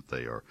emblems that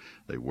they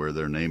wear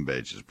their name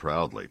badges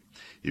proudly.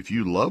 If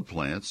you love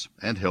plants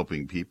and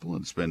helping people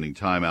and spending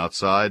time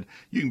outside,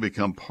 you can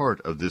become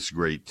part of this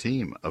great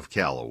team of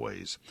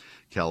Callaway's.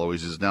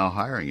 Callaway's is now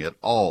hiring at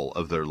all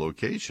of their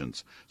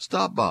locations.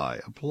 Stop by,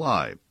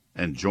 apply,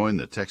 and join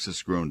the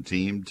Texas-grown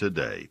team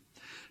today.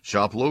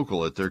 Shop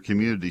local at their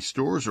community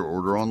stores or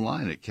order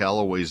online at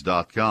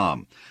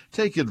Callaways.com.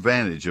 Take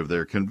advantage of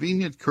their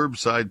convenient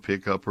curbside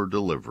pickup or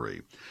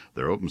delivery.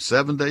 They're open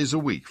 7 days a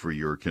week for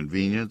your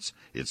convenience.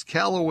 It's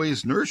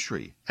Callaway's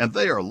Nursery, and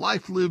they are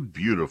life lived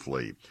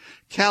beautifully.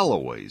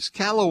 Callaways,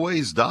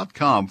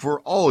 Callaways.com for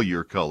all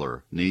your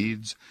color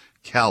needs.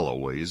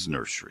 Callaway's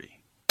Nursery.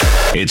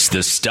 It's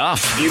the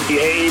stuff. You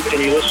behave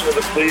and you listen to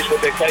the police,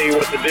 what they tell you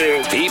what to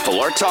do. People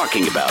are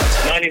talking about.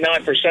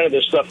 99% of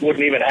this stuff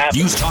wouldn't even happen.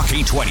 News Talk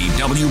 820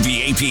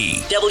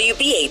 WBAP.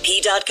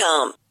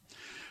 WBAP.com.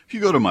 If you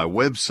go to my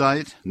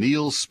website,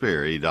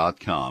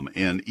 neilsperry.com,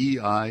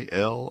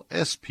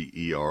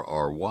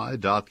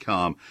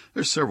 NeilSperry.com,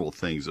 there's several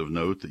things of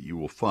note that you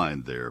will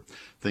find there.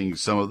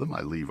 Some of them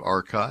I leave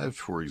archived.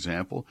 For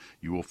example,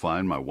 you will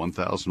find my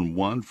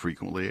 1001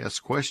 frequently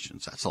asked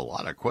questions. That's a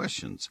lot of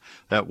questions.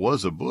 That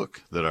was a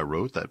book that I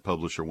wrote. That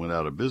publisher went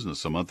out of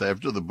business a month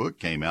after the book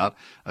came out.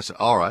 I said,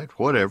 all right,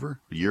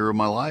 whatever, year of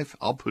my life,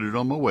 I'll put it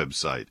on my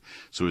website.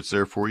 So it's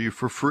there for you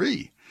for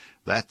free.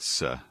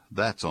 That's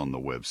on the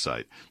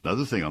website.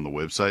 Another thing on the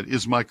website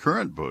is my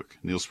current book,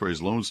 Neil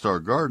Sperry's Lone Star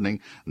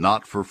Gardening,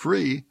 not for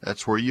free.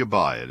 That's where you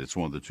buy it. It's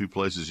one of the 2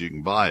 places you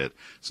can buy it.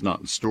 It's not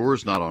in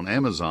stores, not on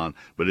Amazon,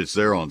 but it's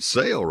there on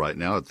sale right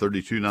now at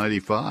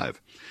 $32.95.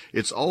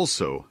 It's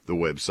also the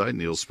website,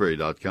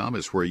 neilsperry.com,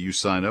 is where you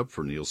sign up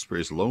for Neil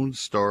Sperry's Neil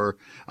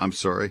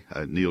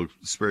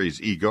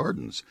Sperry's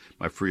eGardens,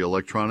 my free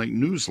electronic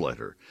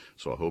newsletter.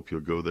 So I hope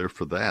you'll go there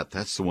for that.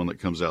 That's the one that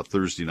comes out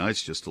Thursday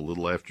nights just a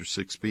little after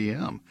 6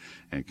 p.m.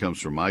 and comes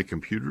from my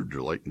computer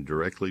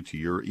directly to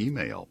your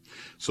email.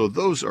 So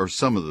those are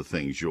some of the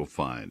things you'll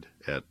find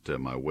at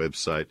my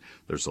website.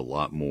 There's a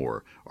lot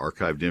more.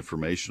 Archived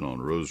information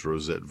on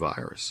rosette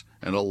virus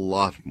and a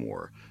lot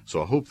more.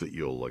 So I hope that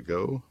you'll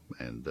go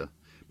and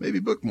maybe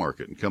bookmark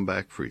it and come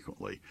back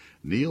frequently.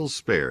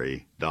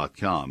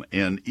 NeilSperry.com,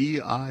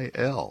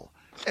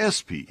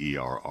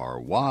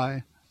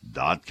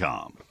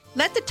 NeilSperry.com.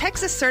 Let the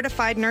Texas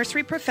Certified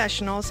Nursery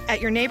Professionals at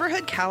your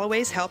neighborhood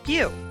Callaways help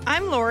you.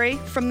 I'm Lori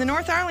from the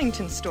North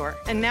Arlington store,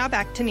 and now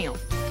back to Neil.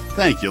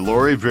 Thank you,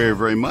 Lori, very,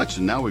 very much.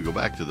 And now we go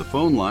back to the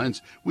phone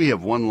lines. We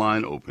have one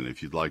line open.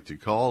 If you'd like to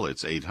call,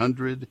 it's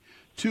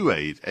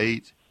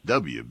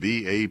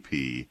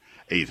 800-288-WBAP,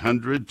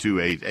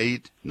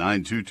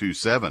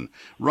 800-288-9227.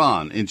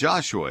 Ron in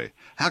Joshua,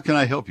 how can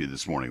I help you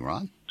this morning,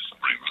 Ron?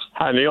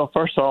 Hi, Neil.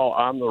 First of all,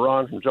 I'm the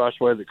Ron from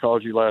Joshua that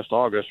called you last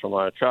August from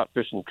my trout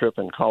fishing trip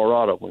in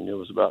Colorado when it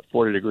was about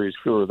 40 degrees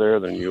cooler there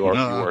than you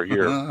are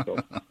here. So.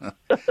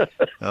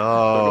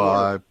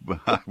 I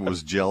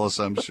was jealous,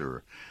 I'm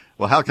sure.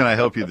 Well, how can I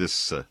help you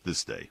this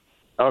day?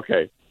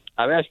 Okay.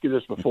 I've asked you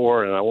this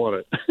before, and I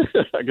want to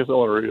I guess I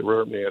want to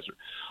reaffirm the answer.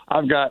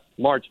 I've got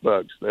March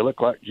bugs. They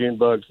look like June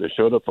bugs. They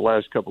showed up the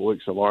last couple of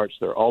weeks of March.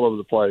 They're all over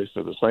the place.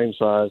 They're the same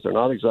size. They're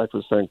not exactly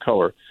the same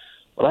color.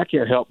 But I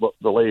can't help but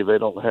believe they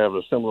don't have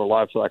a similar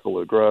life cycle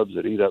with grubs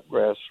that eat up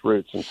grass,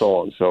 roots, and so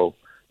on. So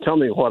tell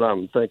me what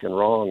I'm thinking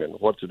wrong and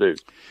what to do.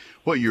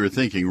 What you're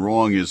thinking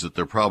wrong is that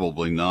they're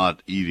probably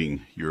not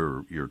eating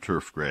your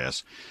turf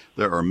grass.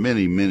 There are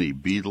many, many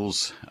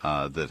beetles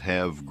that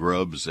have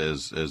grubs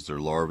as their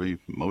larvae.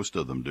 Most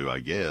of them do, I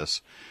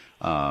guess.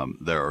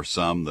 There are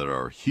some that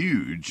are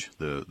huge,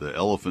 the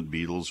elephant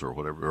beetles or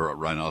whatever, or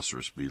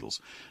rhinoceros beetles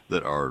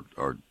that are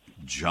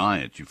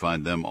giant. You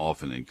find them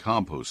often in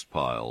compost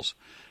piles,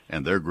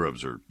 and their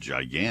grubs are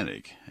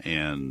gigantic.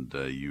 And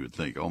you would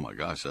think, oh my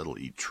gosh, that'll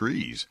eat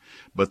trees,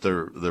 but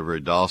they're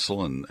very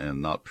docile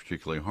and not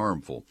particularly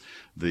harmful.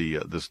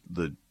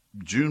 The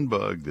June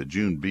bug, the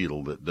June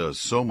beetle that does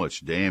so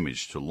much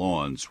damage to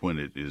lawns when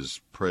it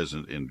is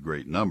present in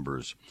great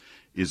numbers,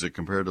 is a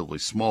comparatively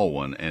small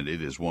one, and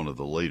it is one of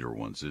the later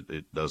ones.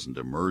 It doesn't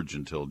emerge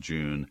until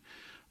June.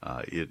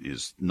 It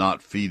is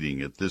not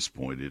feeding at this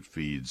point. It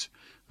feeds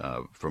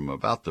from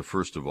about the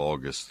 1st of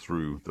August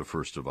through the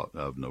 1st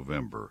of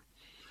November.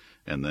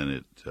 And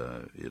then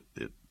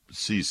it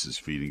ceases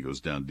feeding, goes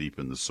down deep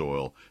in the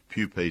soil,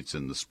 pupates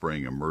in the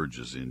spring,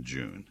 emerges in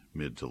June,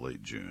 mid to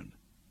late June.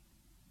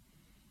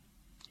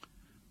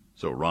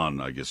 So Ron,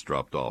 I guess,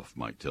 dropped off,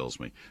 Mike tells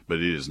me. But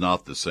it is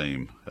not the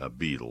same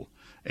beetle.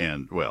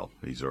 And, well,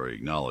 he's already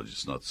acknowledged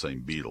it's not the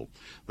same beetle.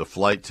 The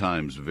flight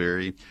times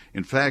vary.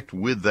 In fact,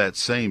 with that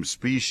same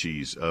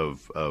species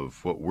of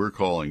what we're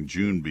calling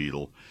June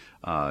beetle,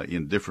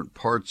 in different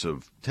parts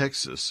of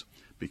Texas,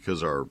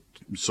 because our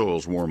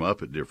soils warm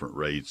up at different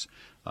rates,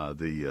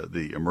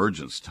 the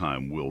emergence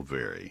time will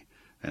vary.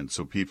 And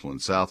so people in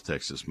South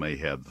Texas may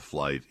have the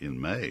flight in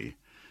May.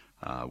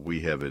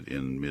 We have it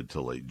in mid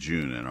to late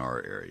June in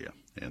our area.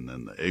 And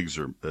then the eggs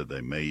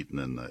they mate, and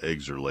then the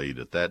eggs are laid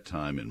at that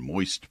time in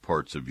moist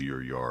parts of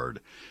your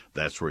yard.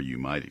 That's where you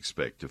might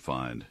expect to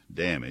find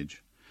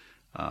damage.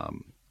 I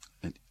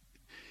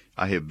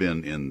have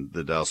been in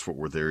the Dallas-Fort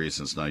Worth area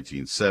since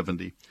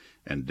 1970,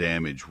 and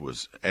damage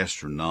was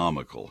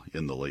astronomical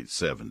in the late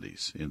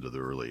 70s into the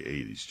early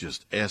 80s,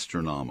 just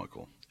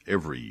astronomical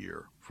every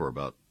year for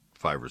about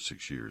 5 or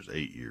 6 years,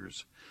 8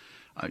 years.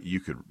 You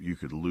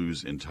could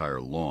lose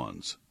entire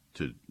lawns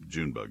to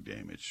June bug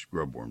damage,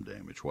 grubworm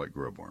damage, white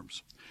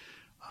grubworms.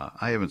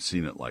 I haven't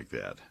seen it like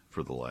that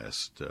for the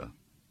last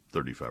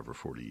 35 or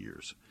 40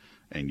 years,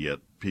 and yet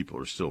people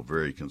are still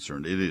very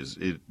concerned.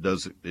 It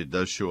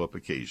does show up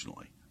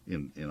occasionally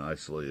in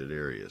isolated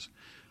areas,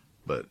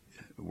 but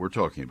we're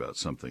talking about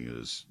something that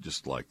is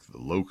just like the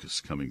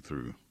locusts coming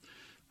through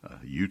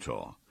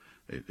Utah.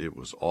 It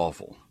was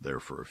awful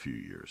there for a few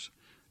years,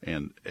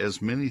 and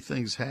as many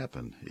things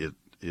happen,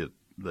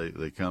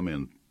 they come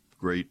in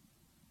great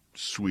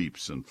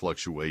sweeps and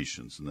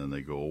fluctuations, and then they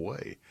go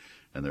away.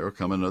 And they'll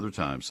come another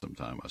time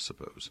sometime, I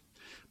suppose.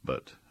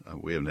 But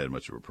we haven't had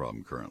much of a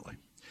problem currently.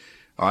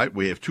 All right,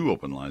 we have 2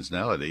 open lines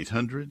now at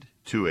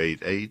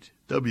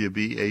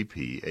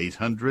 800-288-WBAP,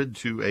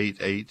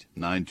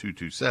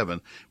 800-288-9227.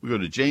 We go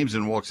to James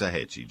in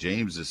Waxahachie.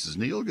 James, this is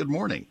Neil. Good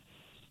morning.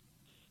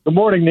 Good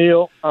morning,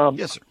 Neil.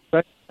 Yes, sir.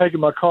 Thanks for taking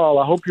my call.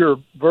 I hope your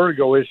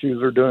vertigo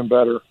issues are doing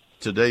better.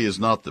 Today is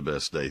not the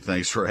best day.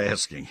 Thanks for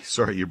asking.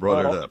 Sorry you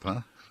brought it up,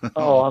 huh?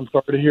 Oh, I'm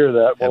sorry to hear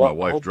that. Well, my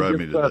wife drive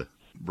me to the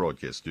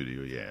broadcast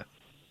studio, yeah.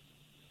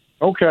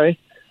 Okay.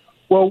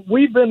 Well,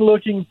 we've been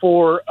looking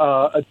for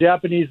a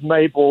Japanese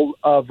maple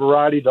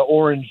variety, the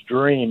Orange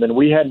Dream, and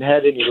we hadn't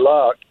had any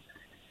luck.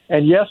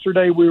 And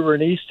yesterday we were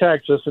in East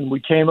Texas, and we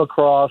came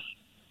across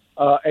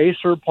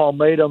Acer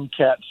palmatum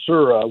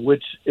katsura,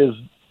 which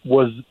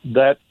was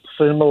that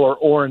similar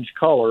orange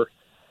color.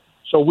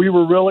 So we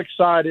were real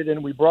excited,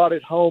 and we brought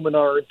it home, and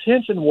our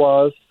intention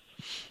was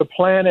to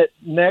plant it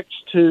next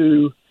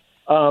to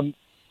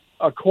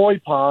a koi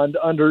pond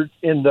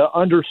in the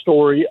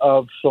understory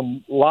of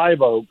some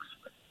live oaks.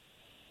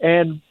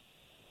 And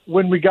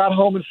when we got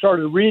home and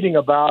started reading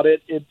about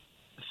it, it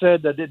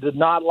said that it did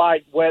not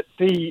like wet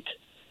feet,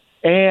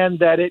 and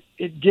that it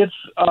gets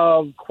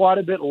quite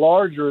a bit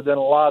larger than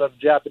a lot of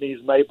Japanese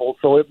maples,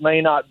 so it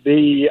may not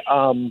be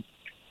a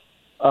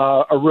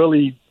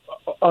really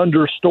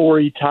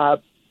understory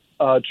type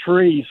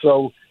tree.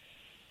 So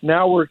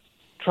now we're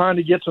trying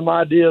to get some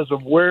ideas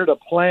of where to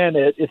plant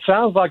it. It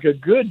sounds like a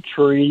good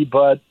tree,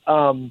 but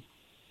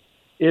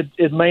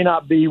it may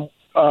not be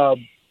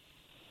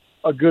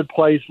a good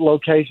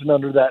location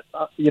under that,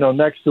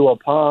 next to a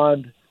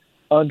pond,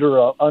 under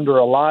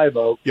a live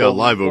oak. Yeah,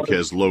 live oak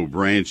has low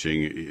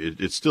branching.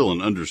 It's still an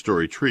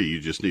understory tree. You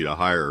just need a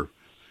higher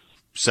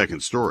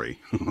second story.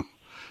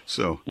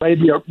 So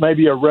maybe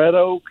a red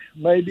oak.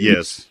 Maybe.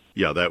 Yes.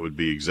 Yeah, that would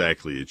be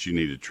exactly it. You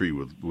need a tree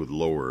with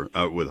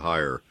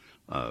higher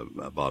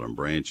bottom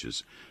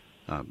branches.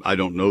 I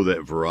don't know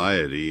that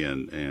variety,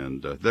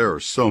 and there are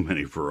so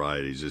many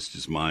varieties. It's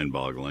just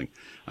mind-boggling.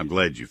 I'm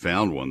glad you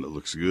found one that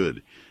looks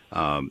good.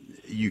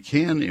 You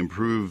can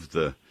improve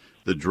the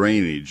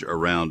drainage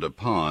around a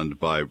pond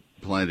by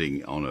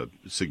planting on a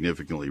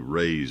significantly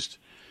raised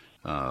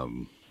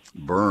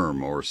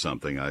berm or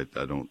something. I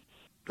don't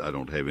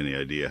have any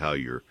idea how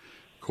your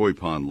koi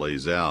pond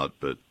lays out,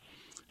 but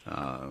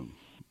that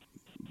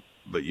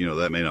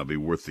may not be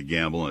worth the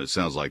gamble, and it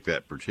sounds like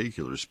that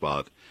particular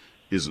spot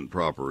isn't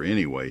proper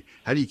anyway.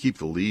 How do you keep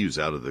the leaves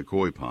out of the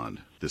koi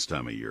pond this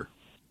time of year?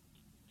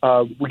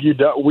 We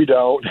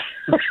don't.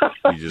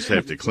 You just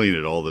have to clean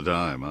it all the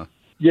time, huh?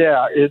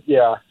 Yeah.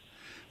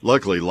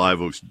 Luckily,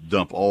 live oaks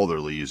dump all their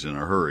leaves in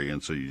a hurry,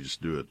 and so you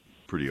just do it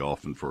pretty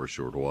often for a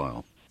short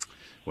while.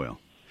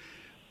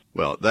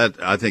 Well,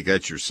 I think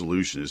that's your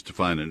solution, is to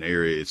find an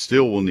area. It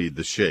still will need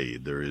the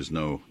shade. There is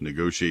no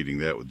negotiating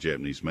that with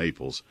Japanese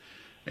maples,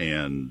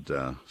 and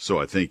so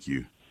I think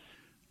you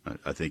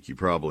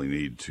probably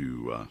need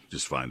to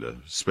just find a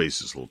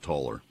space that's a little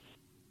taller.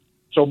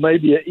 So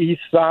maybe an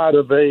east side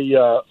of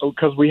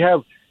because we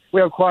have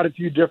quite a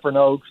few different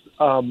oaks.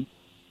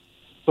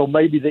 So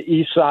maybe the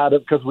east side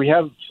because we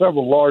have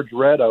several large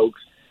red oaks.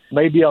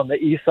 Maybe on the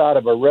east side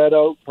of a red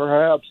oak,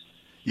 perhaps.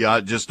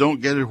 Yeah, just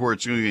don't get it where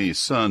it's going to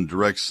get any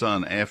direct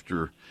sun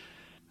after,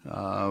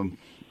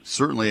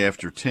 certainly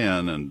after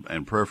 10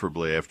 and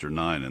preferably after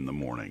 9 in the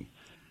morning.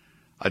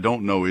 I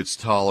don't know its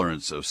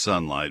tolerance of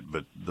sunlight,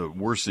 but the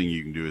worst thing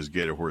you can do is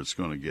get it where it's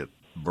going to get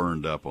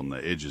burned up on the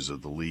edges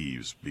of the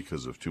leaves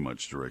because of too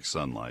much direct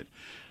sunlight.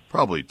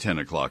 Probably 10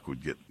 o'clock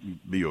would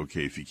be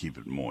okay if you keep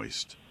it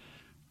moist.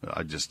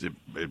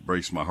 It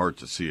breaks my heart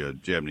to see a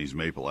Japanese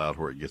maple out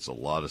where it gets a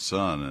lot of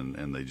sun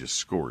and they just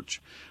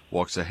scorch.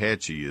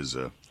 Waxahachie is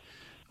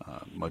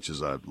much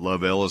as I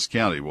love Ellis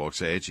County,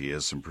 Waxahachie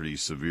has some pretty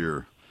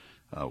severe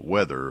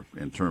weather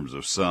in terms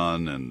of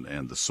sun,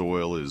 and the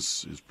soil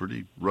is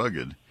pretty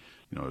rugged.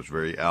 It's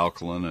very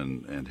alkaline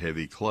and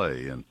heavy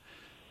clay, and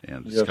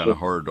it's kind of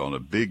hard on a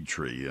big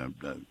tree.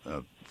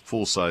 A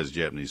full-size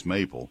Japanese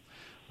maple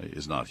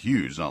is not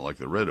huge, not like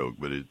the red oak,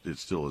 but it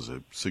still is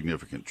a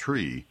significant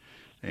tree,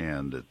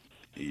 and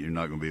you're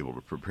not going to be able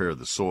to prepare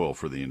the soil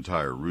for the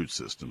entire root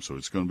system, so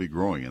it's going to be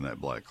growing in that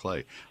black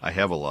clay. I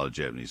have a lot of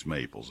Japanese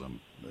maples.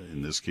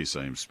 In this case,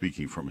 I am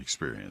speaking from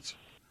experience.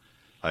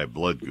 I have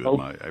blood good.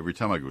 Every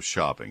time I go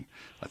shopping,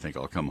 I think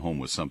I'll come home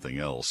with something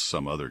else,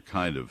 some other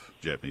kind of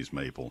Japanese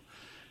maple,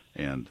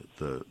 and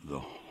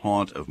the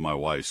haunt of my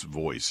wife's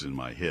voice in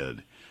my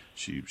head.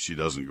 She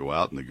doesn't go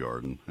out in the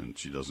garden, and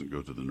she doesn't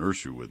go to the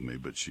nursery with me,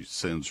 but she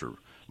sends her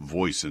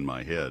voice in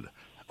my head.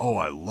 Oh,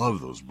 I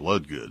love those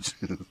blood goods.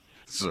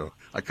 So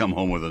I come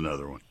home with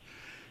another one.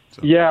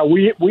 So. Yeah,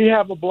 we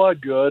have a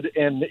blood good,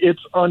 and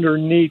it's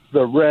underneath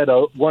the red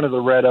oak, one of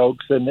the red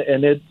oaks, and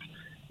it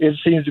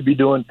seems to be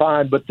doing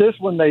fine. But this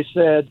one, they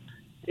said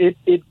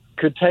it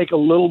could take a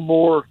little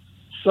more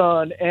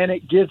sun, and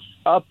it gets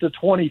up to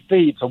 20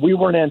 feet. So we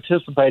weren't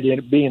anticipating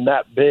it being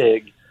that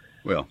big.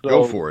 Well,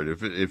 go for it.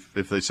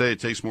 If they say it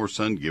takes more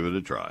sun, give it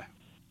a try.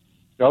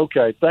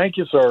 Okay. Thank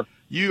you, sir.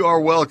 You are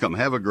welcome.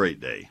 Have a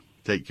great day.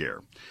 Take care.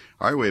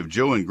 All right, we have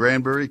Joe in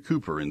Granbury,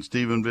 Cooper in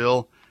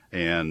Stephenville,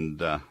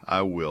 and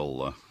I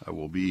will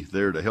be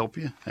there to help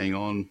you. Hang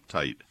on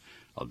tight.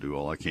 I'll do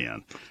all I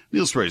can.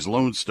 Neil Sperry's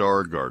Lone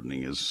Star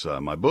Gardening is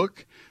my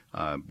book.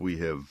 We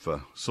have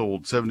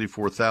sold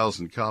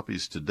 74,000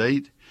 copies to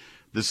date.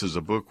 This is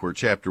a book where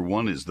Chapter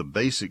 1 is the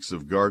basics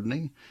of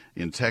gardening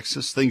in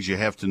Texas, things you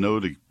have to know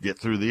to get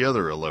through the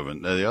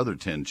other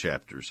 10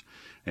 chapters.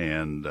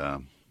 And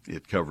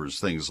it covers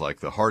things like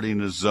the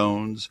hardiness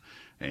zones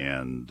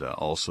and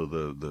also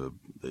the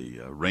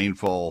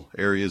rainfall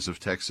areas of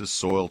Texas,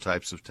 soil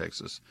types of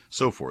Texas,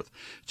 so forth.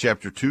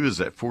 Chapter 2 is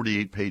that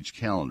 48-page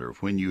calendar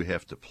of when you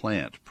have to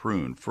plant,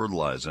 prune,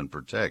 fertilize, and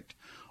protect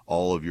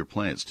all of your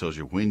plants. Tells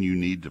you when you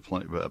need to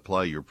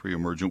apply your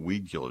pre-emergent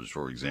weed killers,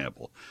 for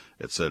example,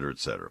 et cetera, et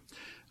cetera.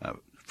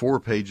 4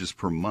 pages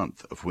per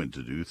month of when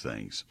to do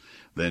things.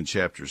 Then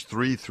chapters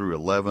 3 through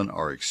 11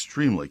 are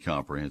extremely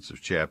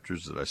comprehensive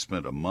chapters that I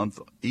spent a month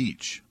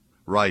each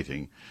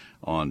writing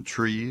on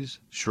trees,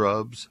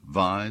 shrubs,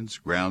 vines,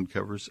 ground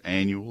covers,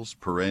 annuals,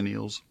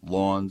 perennials,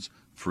 lawns,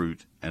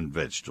 fruit, and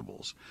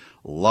vegetables.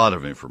 A lot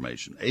of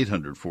information.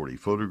 840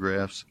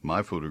 photographs,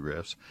 my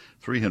photographs,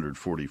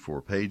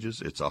 344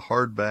 pages. It's a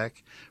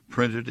hardback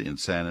printed in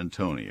San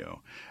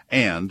Antonio.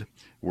 And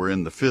we're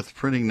in the 5th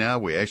printing now.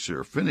 We actually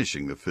are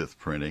finishing the 5th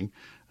printing,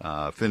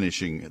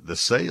 finishing the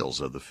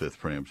sales of the 5th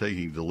printing. I'm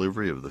taking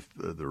delivery of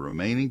the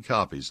remaining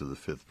copies of the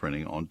 5th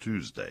printing on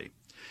Tuesday.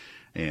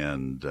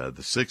 And the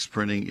 6th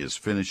printing is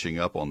finishing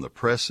up on the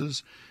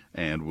presses,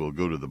 and we'll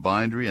go to the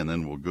bindery, and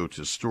then we'll go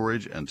to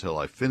storage until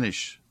I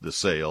finish the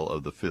sale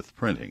of the 5th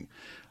printing.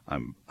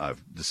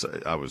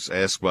 I was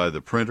asked by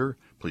the printer,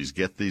 please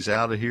get these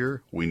out of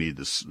here. We need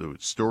the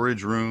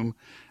storage room.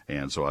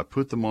 And so I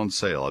put them on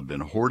sale. I've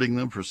been hoarding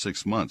them for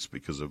 6 months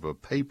because of a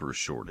paper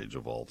shortage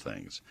of all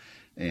things.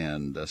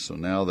 And so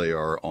now they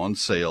are on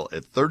sale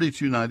at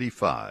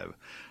 $32.95.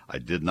 I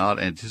did not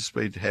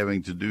anticipate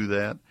having to do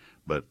that,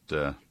 but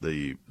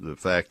the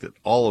fact that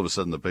all of a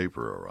sudden the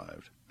paper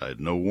arrived, I had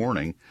no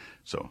warning,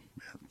 so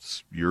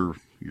it's your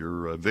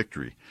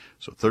victory.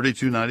 So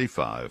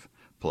 $32.95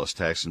 plus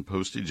tax and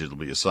postage. It'll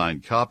be a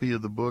signed copy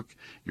of the book.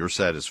 Your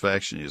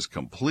satisfaction is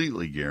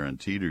completely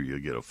guaranteed, or you'll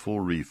get a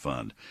full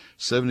refund.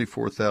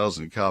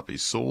 74,000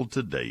 copies sold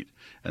to date,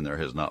 and there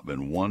has not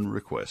been one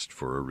request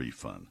for a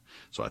refund.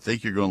 So I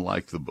think you're going to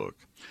like the book.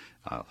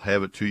 I'll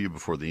have it to you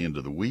before the end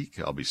of the week.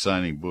 I'll be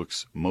signing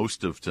books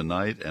most of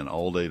tonight and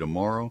all day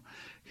tomorrow.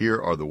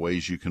 Here are the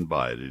ways you can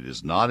buy it. It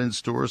is not in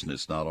stores, and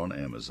it's not on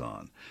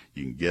Amazon.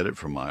 You can get it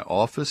from my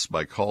office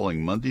by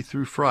calling Monday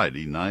through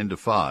Friday, 9 to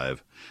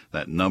 5.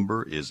 That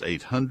number is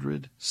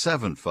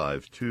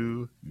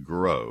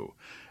 800-752-GROW.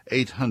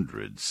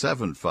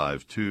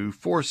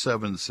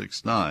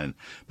 800-752-4769.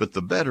 But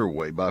the better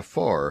way by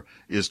far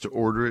is to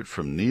order it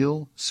from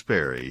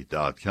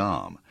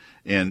NeilSperry.com.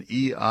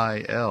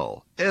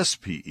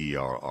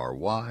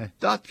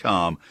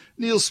 NeilSperry.com.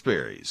 Neil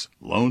Sperry's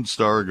Lone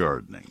Star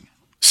Gardening.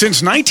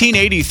 Since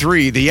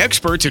 1983, the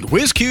experts at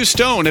WhizQ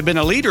Stone have been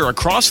a leader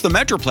across the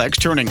Metroplex,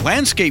 turning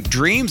landscape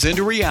dreams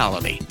into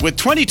reality. With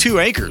 22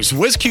 acres,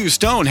 WhizQ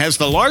Stone has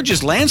the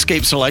largest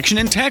landscape selection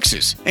in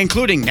Texas,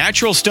 including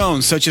natural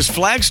stones such as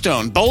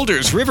flagstone,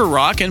 boulders, river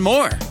rock, and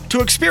more.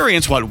 To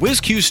experience what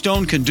WhizQ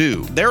Stone can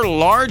do, their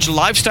large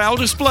lifestyle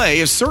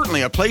display is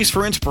certainly a place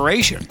for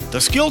inspiration. The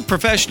skilled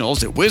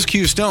professionals at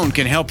WhizQ Stone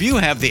can help you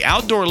have the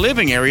outdoor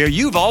living area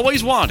you've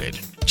always wanted.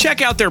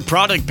 Check out their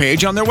product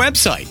page on their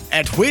website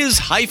at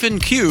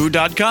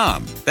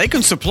whiz-q.com. They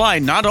can supply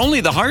not only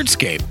the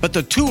hardscape, but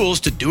the tools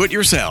to do it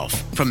yourself.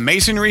 From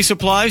masonry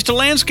supplies to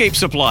landscape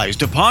supplies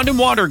to pond and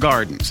water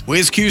gardens,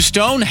 WhizQ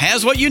Stone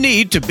has what you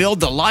need to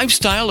build the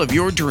lifestyle of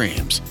your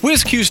dreams.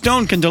 WhizQ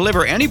Stone can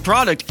deliver any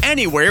product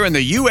anywhere in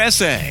the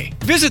USA.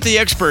 Visit the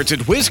experts at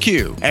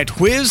WhizQ at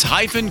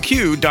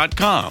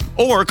whiz-q.com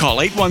or call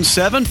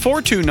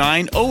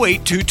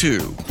 817-429-0822.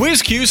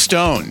 WhizQ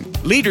Stone,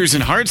 leaders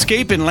in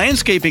hardscape and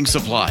landscaping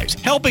supplies,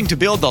 helping to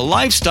build the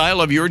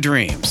lifestyle of your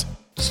dreams.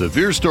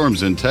 Severe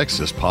storms in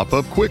Texas pop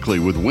up quickly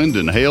with wind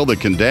and hail that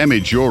can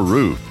damage your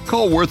roof.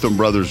 Call Wortham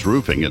Brothers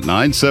Roofing at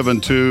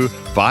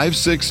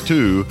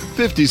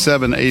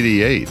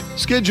 972-562-5788.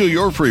 Schedule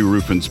your free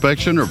roof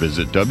inspection or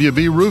visit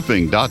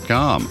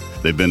wbroofing.com.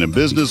 They've been in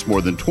business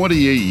more than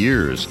 28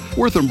 years.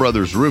 Wortham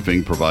Brothers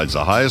Roofing provides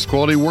the highest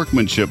quality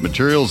workmanship,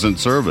 materials, and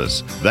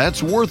service.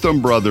 That's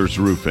Wortham Brothers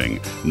Roofing.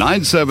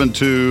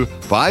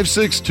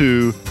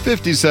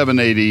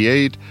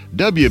 972-562-5788.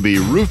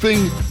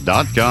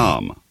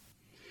 wbroofing.com.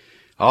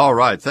 All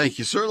right. Thank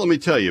you, sir. Let me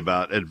tell you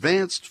about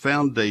Advanced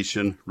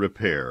Foundation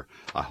Repair.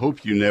 I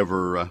hope you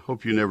never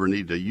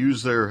need to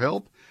use their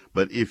help,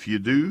 but if you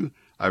do,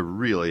 I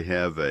really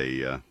have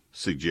a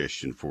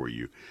suggestion for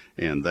you,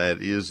 and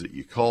that is that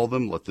you call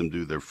them, let them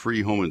do their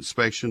free home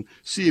inspection,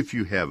 see if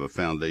you have a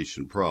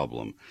foundation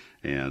problem.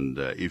 And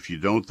if you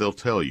don't, they'll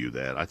tell you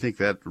that. I think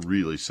that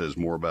really says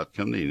more about the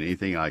company than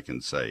anything I can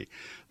say.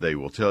 They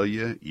will tell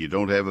you you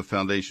don't have a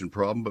foundation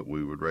problem, but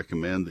we would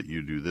recommend that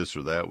you do this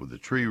or that with the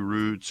tree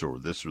roots, or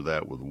this or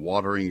that with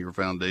watering your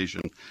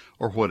foundation,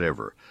 or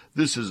whatever.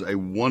 This is a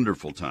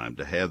wonderful time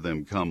to have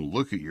them come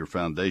look at your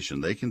foundation.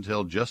 They can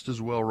tell just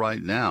as well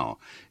right now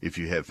if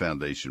you have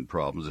foundation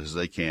problems as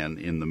they can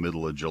in the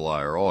middle of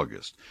July or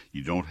August.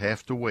 You don't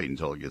have to wait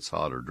until it gets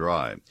hot or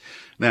dry.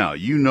 Now,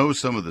 you know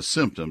some of the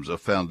symptoms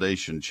of foundation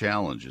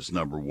challenges.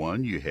 Number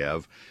one, you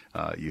have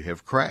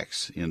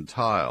cracks in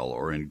tile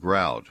or in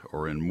grout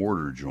or in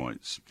mortar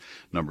joints.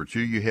 Number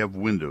two, you have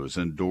windows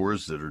and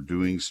doors that are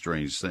doing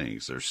strange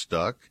things. They're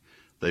stuck.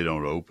 They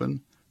don't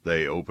open.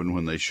 They open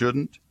when they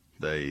shouldn't.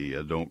 They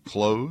don't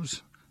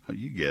close.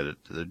 You get it.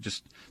 They're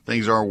just,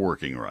 things aren't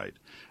working right.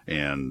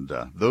 And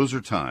those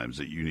are times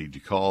that you need to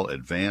call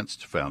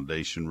Advanced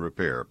Foundation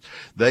Repair.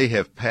 They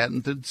have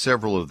patented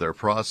several of their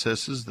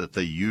processes that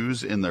they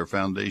use in their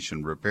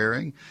foundation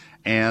repairing,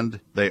 and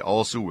they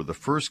also were the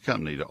first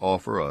company to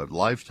offer a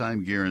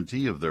lifetime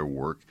guarantee of their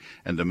work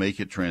and to make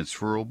it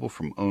transferable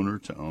from owner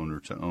to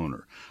owner to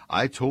owner.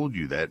 I told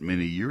you that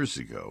many years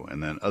ago,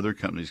 and then other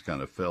companies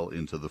kind of fell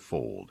into the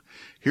fold.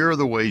 Here are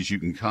the ways you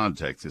can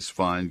contact this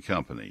fine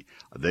company.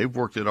 They've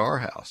worked at our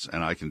house,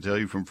 and I can tell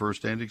you from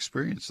firsthand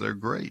experience, they're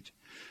great.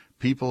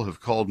 people have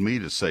called me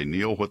to say,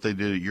 Neil, what they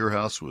did at your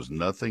house was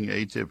nothing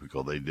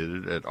atypical. They did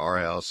it at our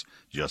house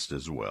just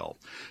as well.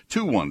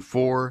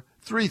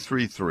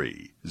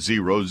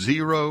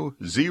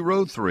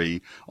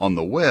 214-333-0003. On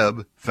the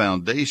web,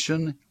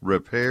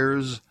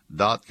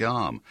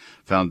 FoundationRepairs.com.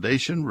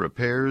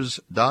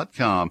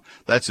 FoundationRepairs.com.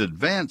 That's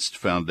Advanced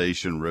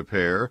Foundation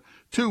Repair.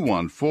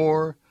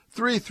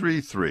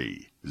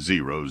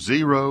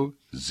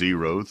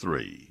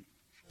 214-333-0003.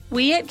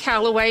 We at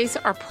Callaway's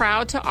are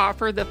proud to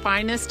offer the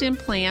finest in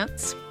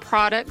plants,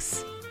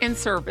 products, and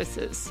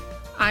services.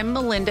 I'm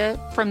Melinda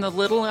from the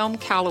Little Elm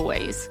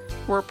Callaways.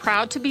 We're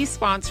proud to be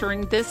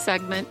sponsoring this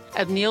segment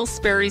of Neil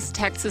Sperry's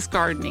Texas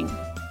Gardening.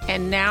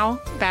 And now,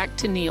 back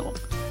to Neil.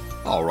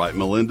 All right,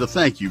 Melinda,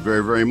 thank you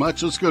very, very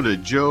much. Let's go to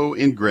Joe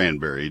in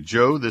Granbury.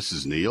 Joe, this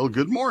is Neil.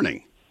 Good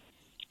morning.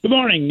 Good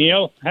morning,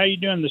 Neil. How are you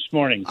doing this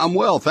morning? I'm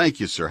well,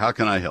 thank you, sir. How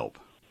can I help?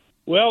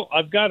 Well,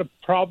 I've got a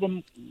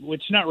problem.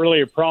 It's not really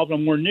a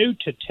problem. We're new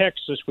to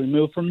Texas. We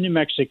moved from New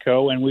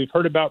Mexico, and we've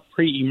heard about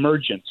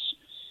pre-emergence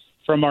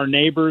from our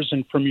neighbors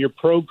and from your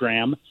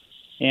program.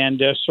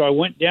 And so I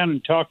went down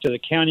and talked to the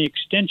county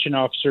extension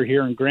officer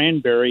here in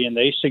Granbury, and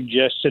they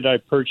suggested I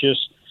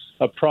purchase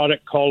a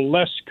product called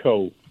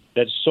Lesco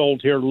that's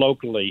sold here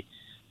locally.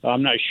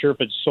 I'm not sure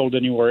if it's sold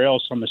anywhere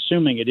else. I'm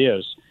assuming it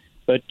is.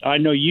 But I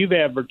know you've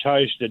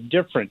advertised a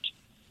different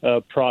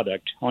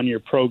product on your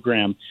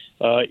program.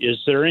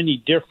 Is there any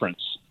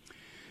difference?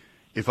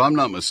 If I'm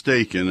not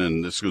mistaken,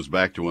 and this goes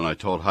back to when I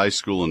taught high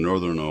school in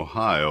northern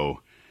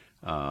Ohio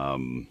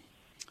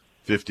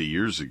 50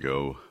 years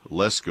ago,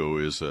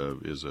 Lesco is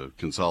a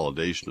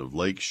consolidation of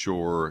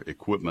Lakeshore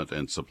Equipment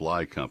and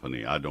Supply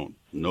Company. I don't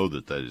know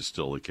that is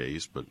still the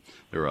case, but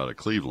they're out of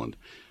Cleveland.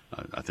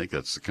 I think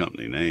that's the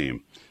company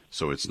name.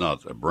 So it's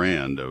not a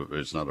brand,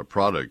 it's not a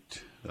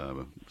product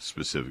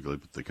specifically,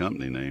 but the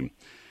company name.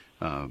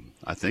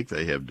 I think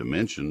they have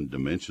Dimension.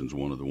 Dimension's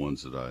one of the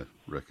ones that I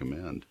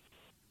recommend.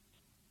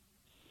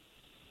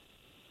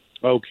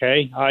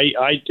 Okay,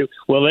 I do.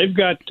 Well, they've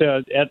got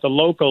at the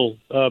local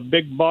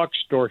big box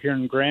store here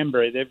in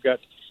Granbury, they've got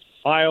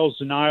aisles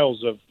and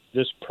aisles of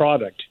this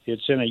product.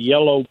 It's in a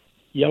yellow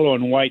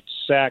and white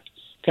sack.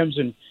 Comes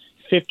in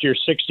 50 or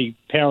 60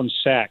 pound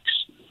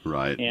sacks.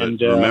 Right, and,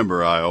 but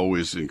remember, I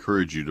always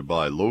encourage you to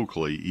buy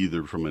locally,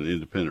 either from an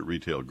independent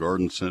retail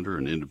garden center,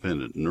 an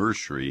independent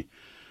nursery,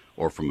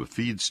 or from a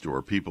feed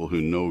store, people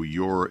who know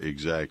your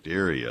exact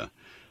area,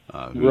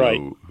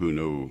 who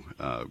know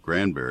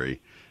Granbury,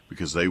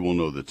 because they will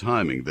know the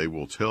timing. They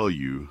will tell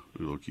you,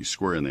 look you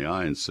square in the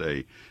eye and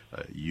say,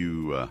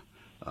 you have,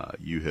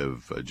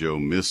 Joe,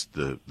 missed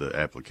the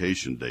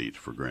application date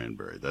for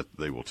Granbury. That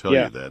they will tell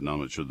you that, and I'm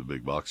not sure the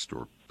big box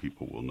store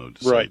people will know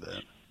to say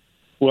that.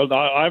 Well,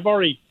 I've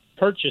already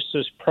purchased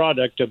this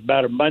product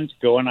about a month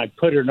ago, and I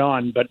put it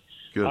on, but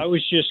Good. I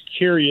was just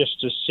curious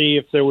to see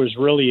if there was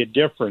really a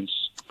difference.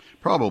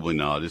 Probably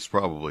not. It's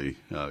probably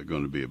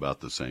going to be about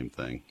the same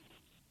thing.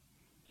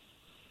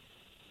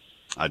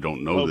 I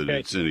don't know that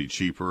it's any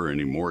cheaper or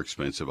any more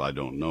expensive. I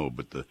don't know.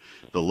 But the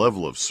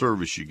level of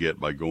service you get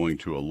by going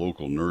to a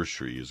local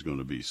nursery is going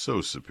to be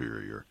so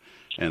superior.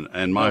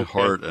 And my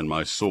heart and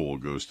my soul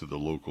goes to the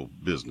local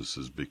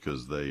businesses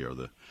because they are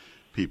the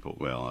people.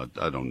 Well,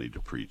 I don't need to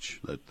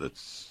preach.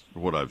 That's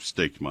what I've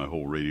staked my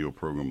whole radio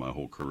program, my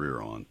whole career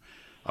on.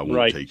 I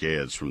won't take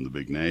ads from the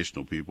big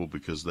national people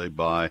because they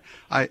buy.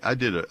 I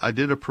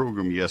did a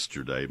program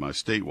yesterday, my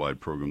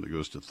statewide program that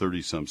goes to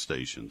 30-some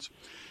stations,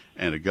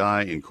 and a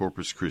guy in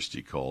Corpus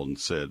Christi called and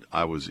said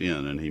I was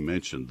in, and he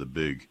mentioned the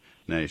big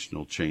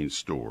national chain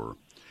store,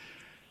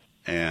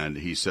 and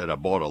he said I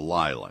bought a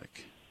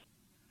lilac.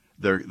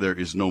 There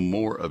is no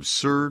more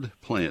absurd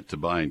plant to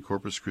buy in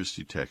Corpus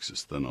Christi,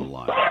 Texas, than a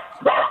lilac.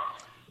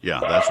 Yeah,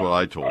 that's what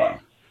I told him.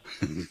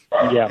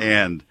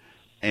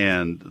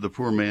 And the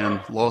poor man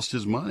lost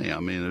his money.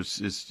 I mean,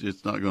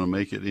 it's not going to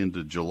make it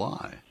into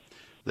July.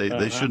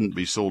 They shouldn't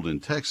be sold in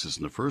Texas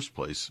in the first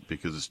place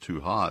because it's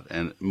too hot,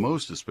 and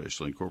most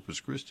especially in Corpus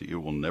Christi, it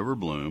will never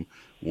bloom,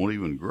 won't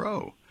even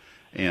grow,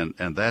 and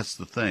that's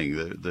the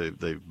thing.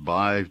 They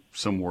buy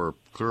somewhere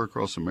clear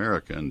across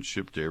America and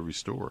ship to every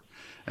store,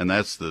 and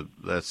that's the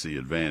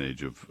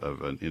advantage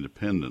of an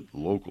independent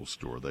local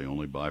store. They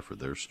only buy for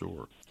their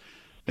store.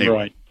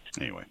 Anyway.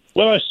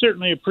 Well, I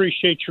certainly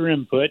appreciate your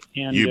input,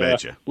 and you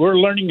betcha. We're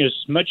learning as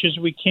much as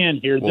we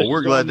can here. Well,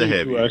 we're glad to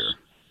have you here.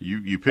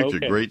 You picked a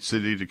great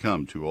city to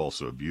come to,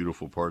 also a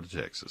beautiful part of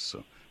Texas.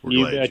 So we're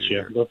glad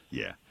you're here.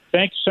 Yeah.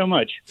 Thanks so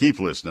much. Keep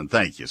listening.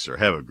 Thank you, sir.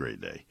 Have a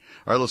great day.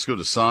 All right, let's go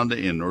to Sonda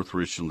in North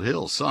Richland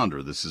Hills.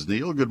 Sondra, this is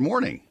Neil. Good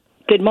morning.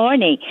 Good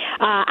morning.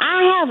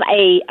 I have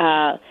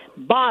a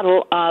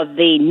bottle of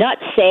the nut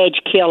sedge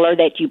killer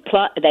that you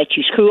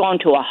screw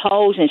onto a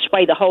hose and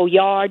spray the whole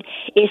yard.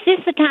 Is this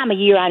the time of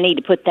year I need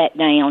to put that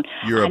down?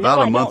 You're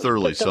about a month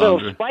early, Sondra. Put the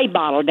little spray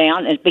bottle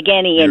down. It's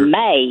beginning in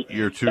May.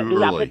 You're too early.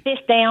 Do I put this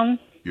down?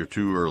 You're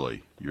too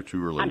early. You're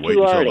too early. I'm Wait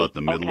too until early. about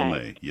the middle of Okay.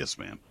 May. Yes,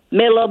 ma'am.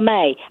 Middle of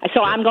May.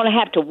 So I'm going to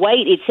have to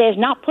wait. It says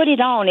not put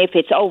it on if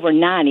it's over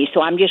 90.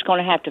 So I'm just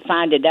going to have to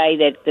find a day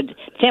that the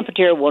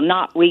temperature will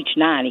not reach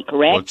 90,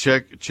 correct? Well,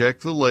 check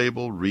the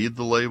label, read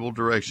the label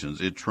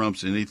directions. It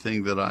trumps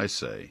anything that I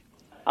say.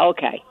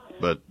 Okay.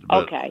 But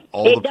okay.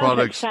 all It the doesn't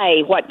products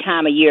say what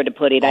time of year to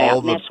put it out.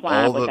 And that's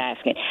why I was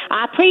asking.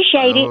 I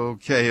appreciate it.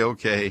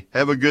 Okay.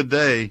 Have a good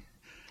day.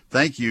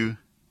 Thank you.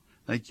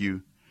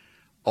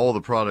 All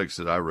the products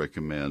that I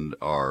recommend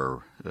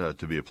are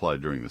to be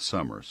applied during the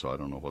summer, so I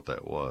don't know what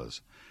that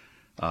was.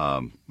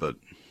 But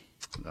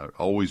I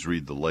always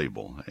read the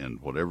label,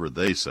 and whatever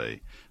they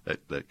say,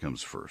 that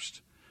comes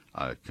first.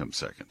 I come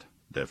second,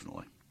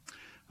 definitely.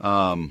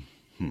 Let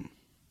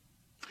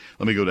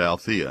me go to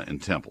Althea in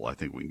Temple. I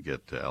think we can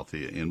get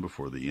Althea in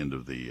before the end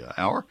of the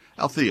hour.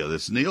 Althea,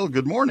 this is Neil.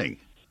 Good morning.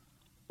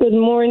 Good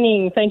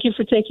morning. Thank you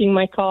for taking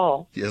my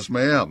call. Yes,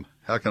 ma'am.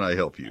 How can I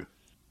help you?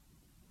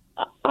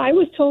 I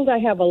was told I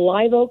have a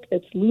live oak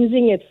that's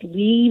losing its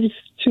leaves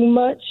too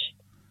much,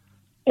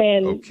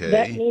 and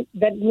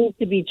that needs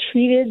to be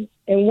treated.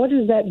 And what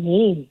does that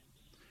mean?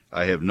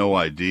 I have no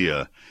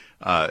idea.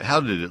 How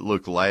did it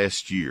look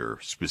last year,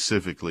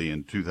 specifically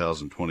in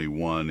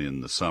 2021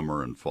 in the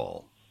summer and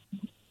fall?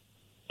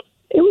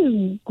 It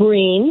was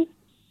green,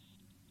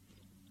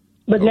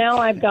 but now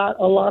I've got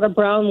a lot of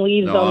brown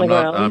leaves on the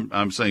ground.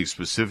 I'm saying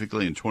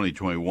specifically in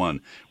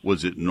 2021.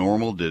 Was it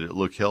normal? Did it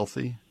look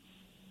healthy?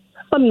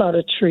 I'm not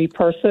a tree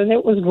person.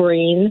 It was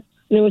green,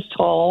 and it was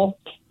tall.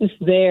 It's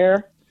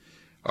there.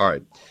 All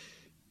right.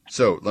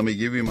 So let me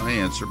give you my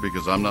answer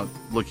because I'm not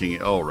looking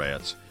at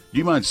rats. Do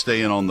you mind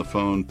staying on the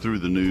phone through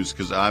the news?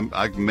 Because I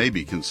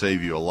maybe can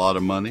save you a lot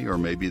of money, or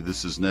maybe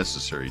this is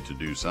necessary to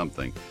do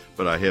something.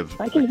 But I have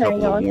a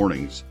couple of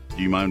warnings.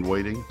 Do you mind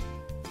waiting?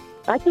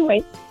 I can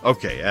wait.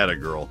 Okay, atta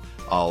girl.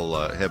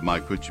 I'll have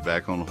Mike put you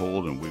back on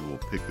hold, and we will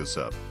pick this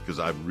up because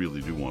I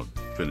really do want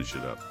to finish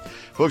it up.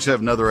 Folks,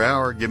 have another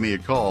hour. Give me a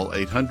call,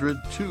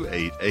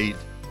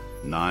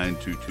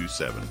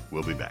 800-288-9227.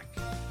 We'll be back.